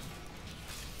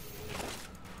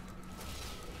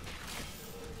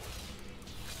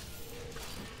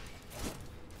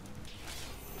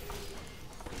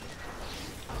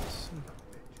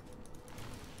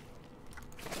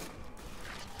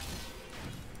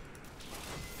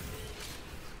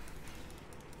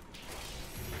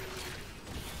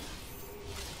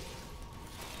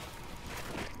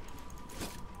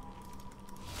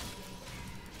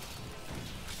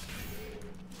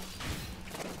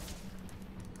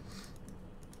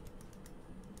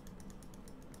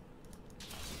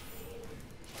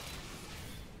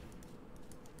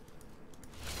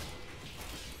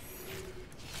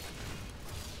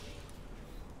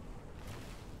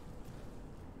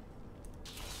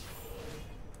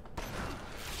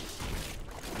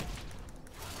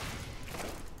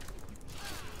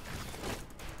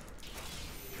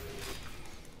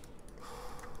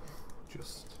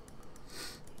 Just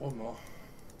one more.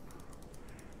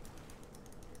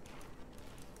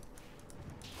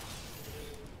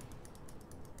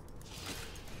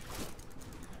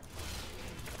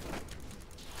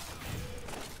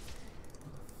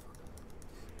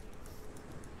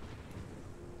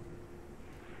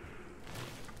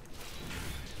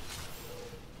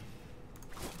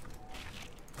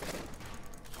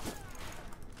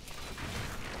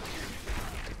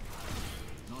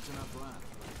 Not enough land.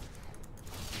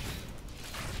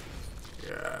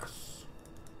 Yes.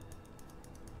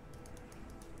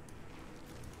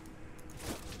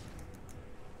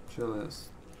 Surely that's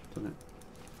done it.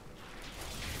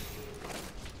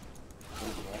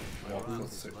 More than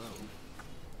 6. So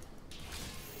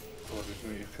I just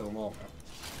need to kill more now.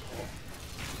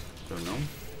 Don't know.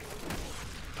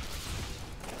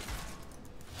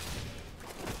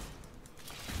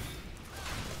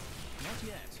 Not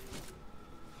yet.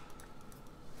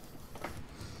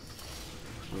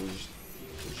 We just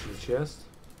reach the chest.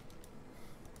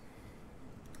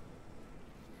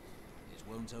 It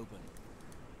won't open.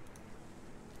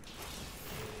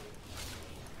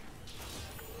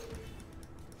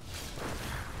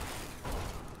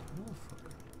 Oh, fuck.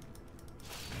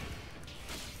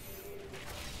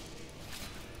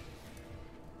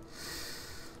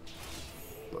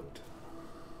 Looked.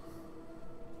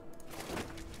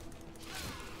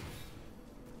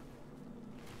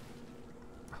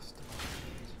 Bastard.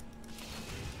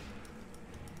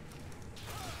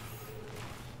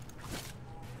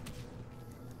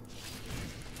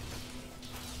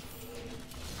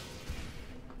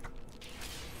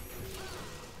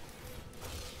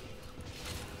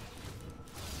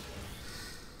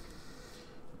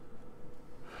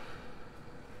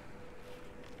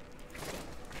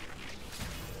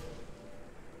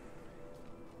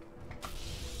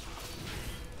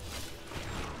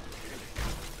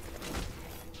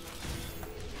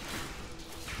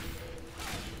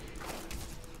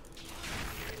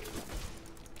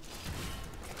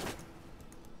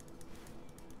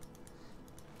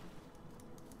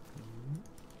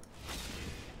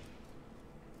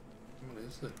 What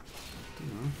is it?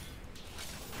 Don't know.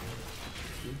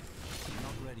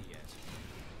 Not ready yet.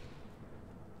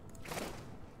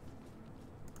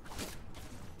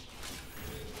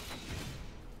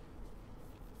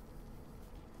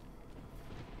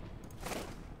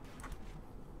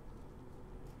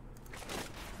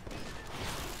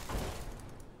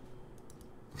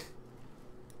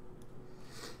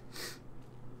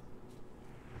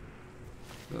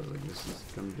 I don't think this is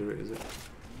gonna do it, is it?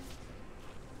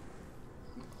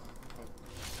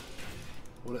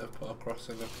 Would it have put a cross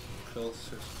in the kill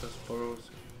 6 burrows?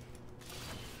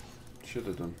 Should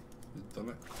have done. You've done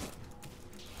it.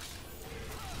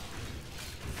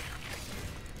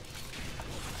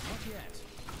 Not yet.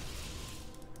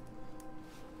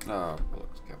 Oh,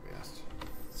 bullocks can't be asked.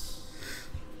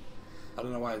 I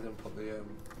don't know why I didn't put the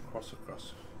cross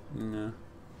across. No.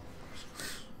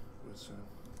 It's,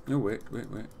 No, wait.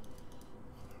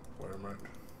 where I'm at.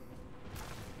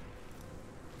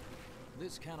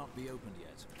 This cannot be opened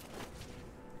yet.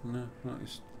 No, not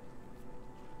just.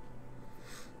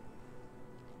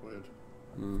 Weird.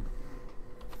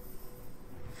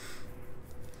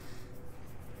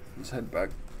 Let's head back,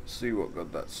 see what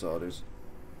god that sword is,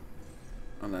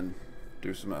 and then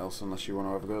do something else unless you want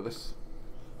to have a go at this.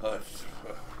 I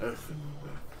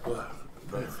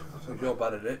think you're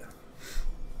bad at it.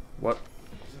 What?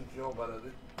 I think you're bad at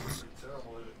it. You're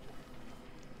terrible at it.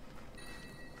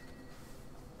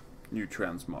 New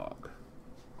transmog.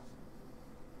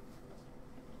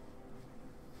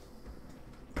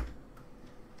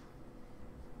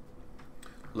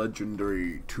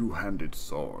 legendary two-handed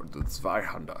sword, the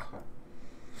Zweihander.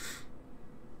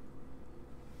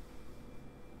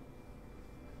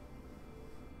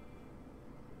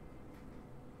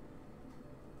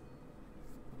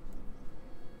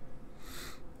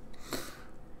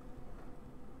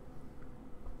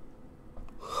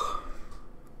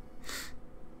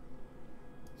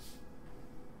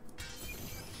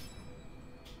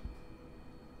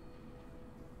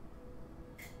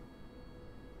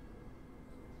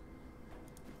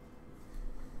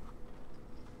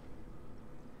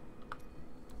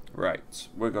 Right,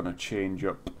 we're gonna change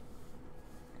up.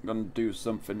 I'm gonna do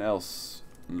something else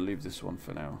and leave this one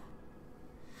for now.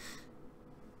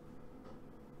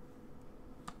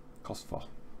 Cost 4.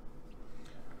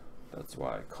 That's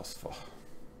why cost 4.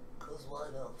 Cause why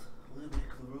not? We make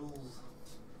the rules.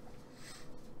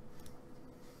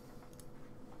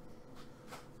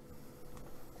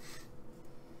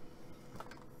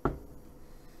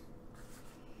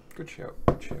 Good shout,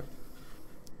 good shout.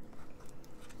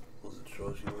 Wasn't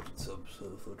sure she wanted some, so I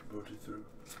thought I brought it through.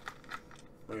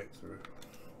 Bring it through.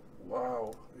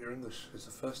 Wow, your English is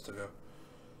the first to go.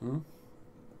 Hmm?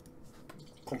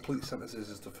 Complete sentences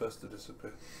is the first to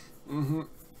disappear. Mm-hmm.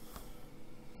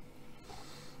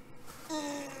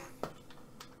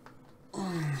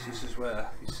 This is where,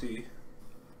 you see,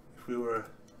 if we were a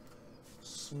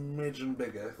smidgen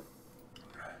bigger,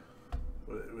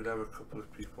 we'd have a couple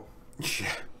of people.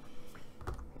 Yeah.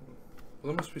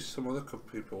 Well, there must be some other couple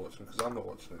of people watching, because I'm not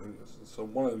watching it. So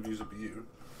one of the views will be you.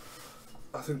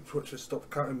 I think Twitch has stopped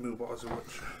counting moobars and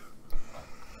much.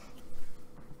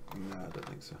 No, I don't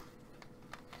think so.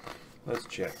 Let's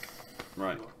check.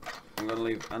 Right. I'm going to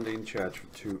leave Andy in charge for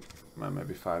 2, well,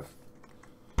 maybe 5,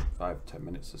 10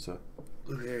 minutes or so.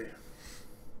 Okay.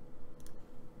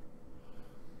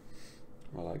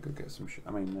 While I go get some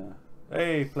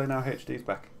hey, Play Now HD's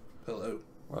back. Hello.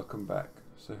 Welcome back.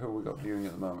 So who have we got viewing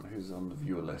at the moment? Who's on the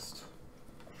viewer list?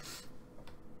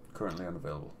 Currently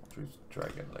unavailable. Should we try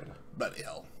again later? Bloody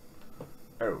hell.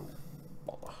 Oh,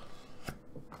 bother.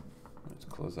 Let's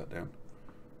close that down.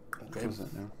 Okay. Close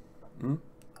that down. Hmm?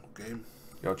 Okay.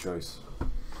 Your choice.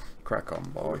 Crack on,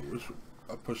 boy.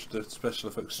 I pushed the special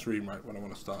effects stream right when I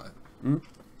want to start it. Hmm?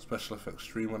 Special effects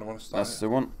stream when I want to start That's it. the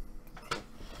one. Cool.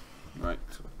 Right,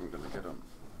 we're going to get on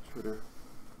Twitter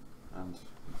and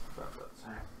about that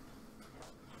time.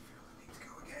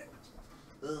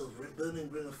 Oh, burning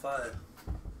ring of fire.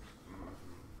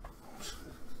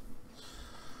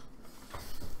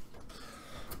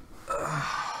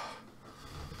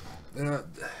 You know,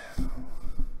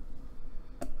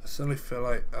 I suddenly feel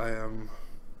like I am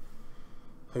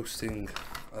hosting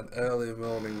an early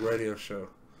morning radio show.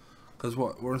 Cause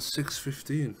what, we're on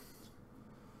 6:15.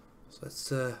 So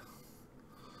let's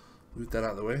move that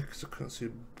out of the way, because I can't see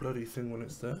a bloody thing when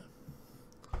it's there.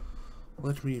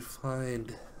 Let me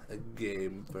find a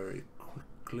game very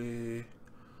quickly.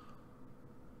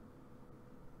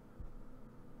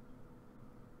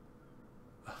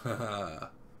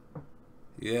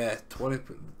 Yeah,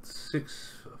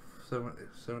 26,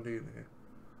 17 here.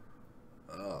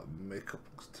 Oh, makeup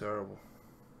looks terrible.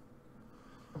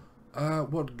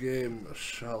 What game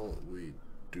shall we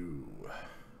do?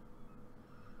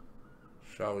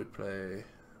 Shall we play?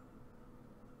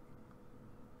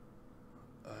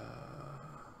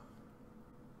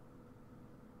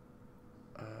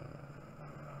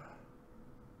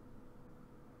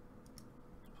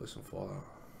 Let's play some Fallout.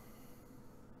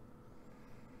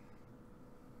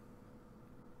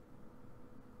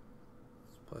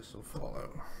 Let's play some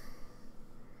Fallout.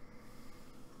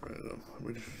 Right, let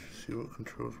me just see what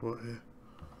controls what here.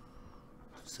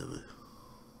 Silly.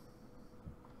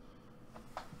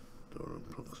 Don't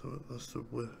unplug something.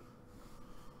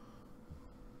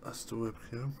 That's the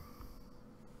webcam.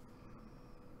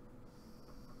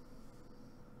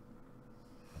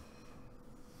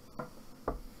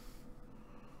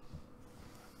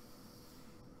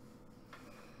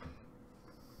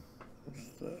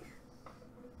 What's that?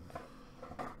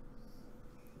 I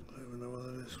don't even know what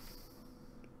that is.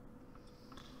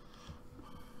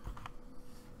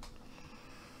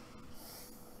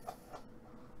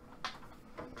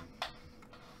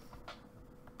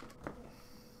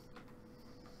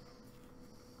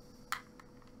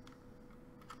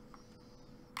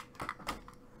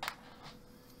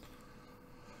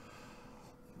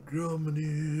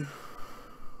 Germany,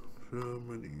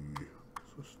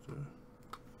 sister.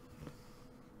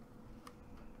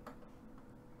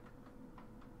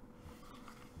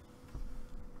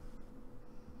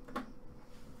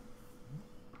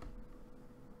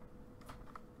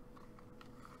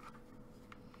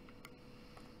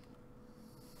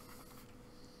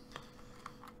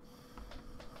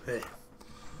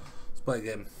 play a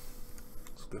game.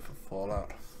 Let's go for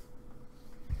Fallout.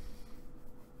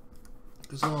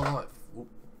 Because I like... Oh,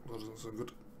 that doesn't sound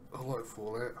good. I like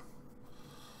Fallout.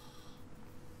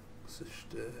 So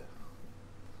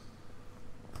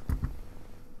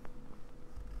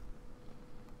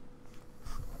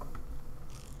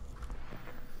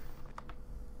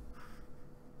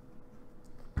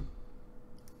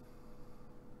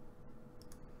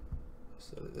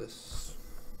this.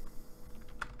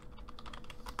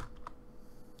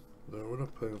 No, we're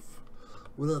not playing.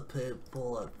 We're not playing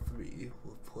Fallout 3.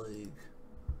 We're playing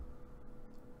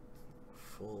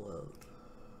Fallout.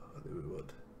 I knew we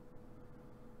would.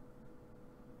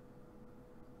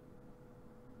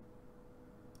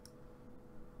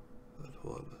 That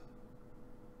one.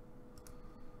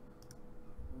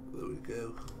 There we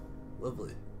go.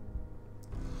 Lovely.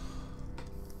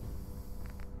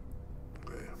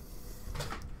 Okay.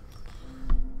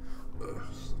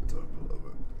 Stop a little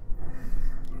bit.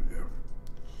 There we go.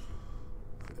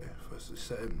 Okay, firstly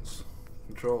settings.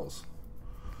 Controls.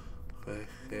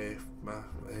 Okay, map,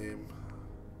 aim.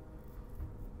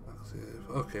 Active.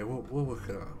 Okay, we'll work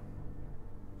it out.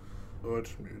 Oh, I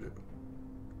just muted it.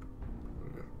 There we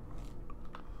go.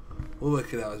 We'll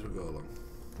work it out as we go along.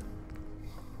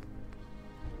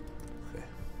 Okay.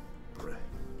 Great.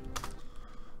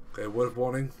 Okay, word of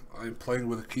warning, I'm playing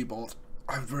with a keyboard.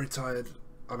 I'm very tired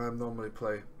and I normally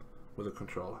play with a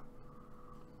controller.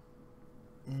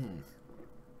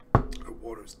 The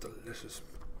water is delicious.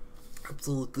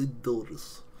 Absolutely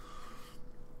delicious.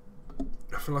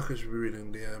 I feel like I should be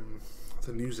reading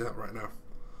the news out right now.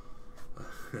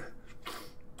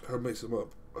 I'll make some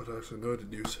up. I don't actually know the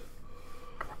news.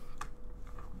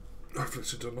 I've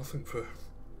literally done nothing for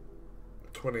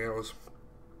 20 hours.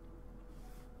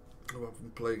 I've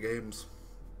been playing games.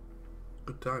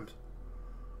 Good times.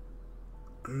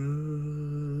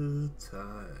 Good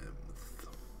times.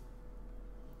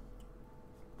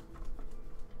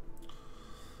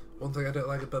 One thing I don't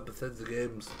like about Bethesda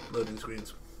games, loading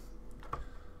screens.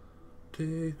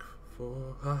 Take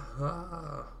 4,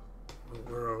 haha. Oh,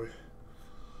 where are we?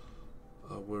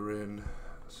 We're in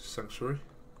Sanctuary.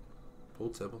 Pool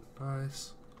table,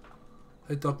 nice.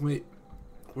 Hey dog meat,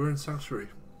 we're in Sanctuary.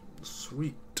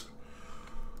 Sweet.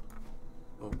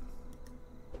 Oh,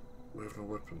 we have no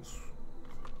weapons.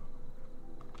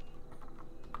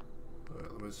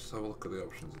 Alright, let me just have a look at the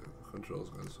options here. Controls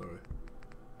again, sorry.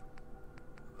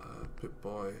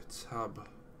 Pip-Boy, tab.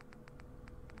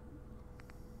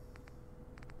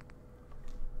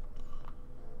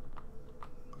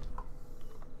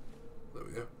 There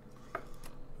we go.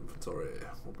 Inventory,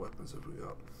 what weapons have we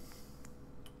got?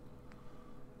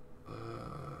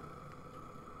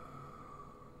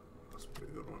 That's a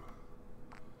pretty good one.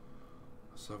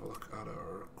 Let's have a look at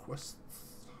our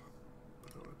quests. I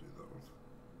don't want to do that one.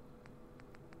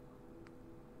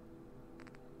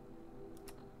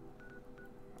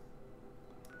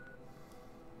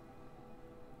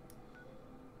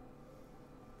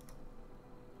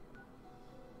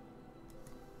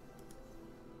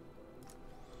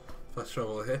 Fast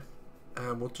travel here,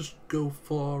 and we'll just go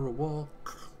for a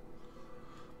walk.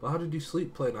 But how did you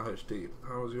sleep playing HD?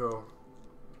 How was your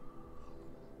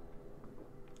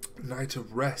night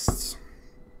of rest?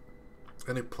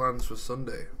 Any plans for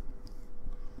Sunday?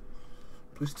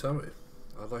 Please tell me.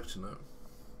 I'd like to know.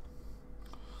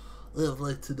 I'd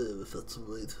like to know if that's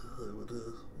alright. I would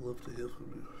love to hear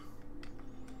from you.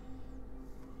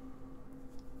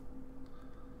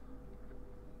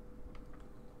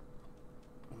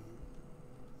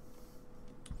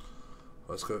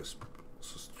 Let's go. Let's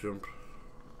just jump.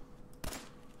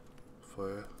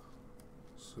 Fire.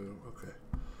 Zoom. Okay.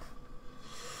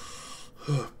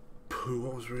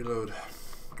 What was reload?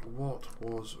 What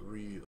was reload?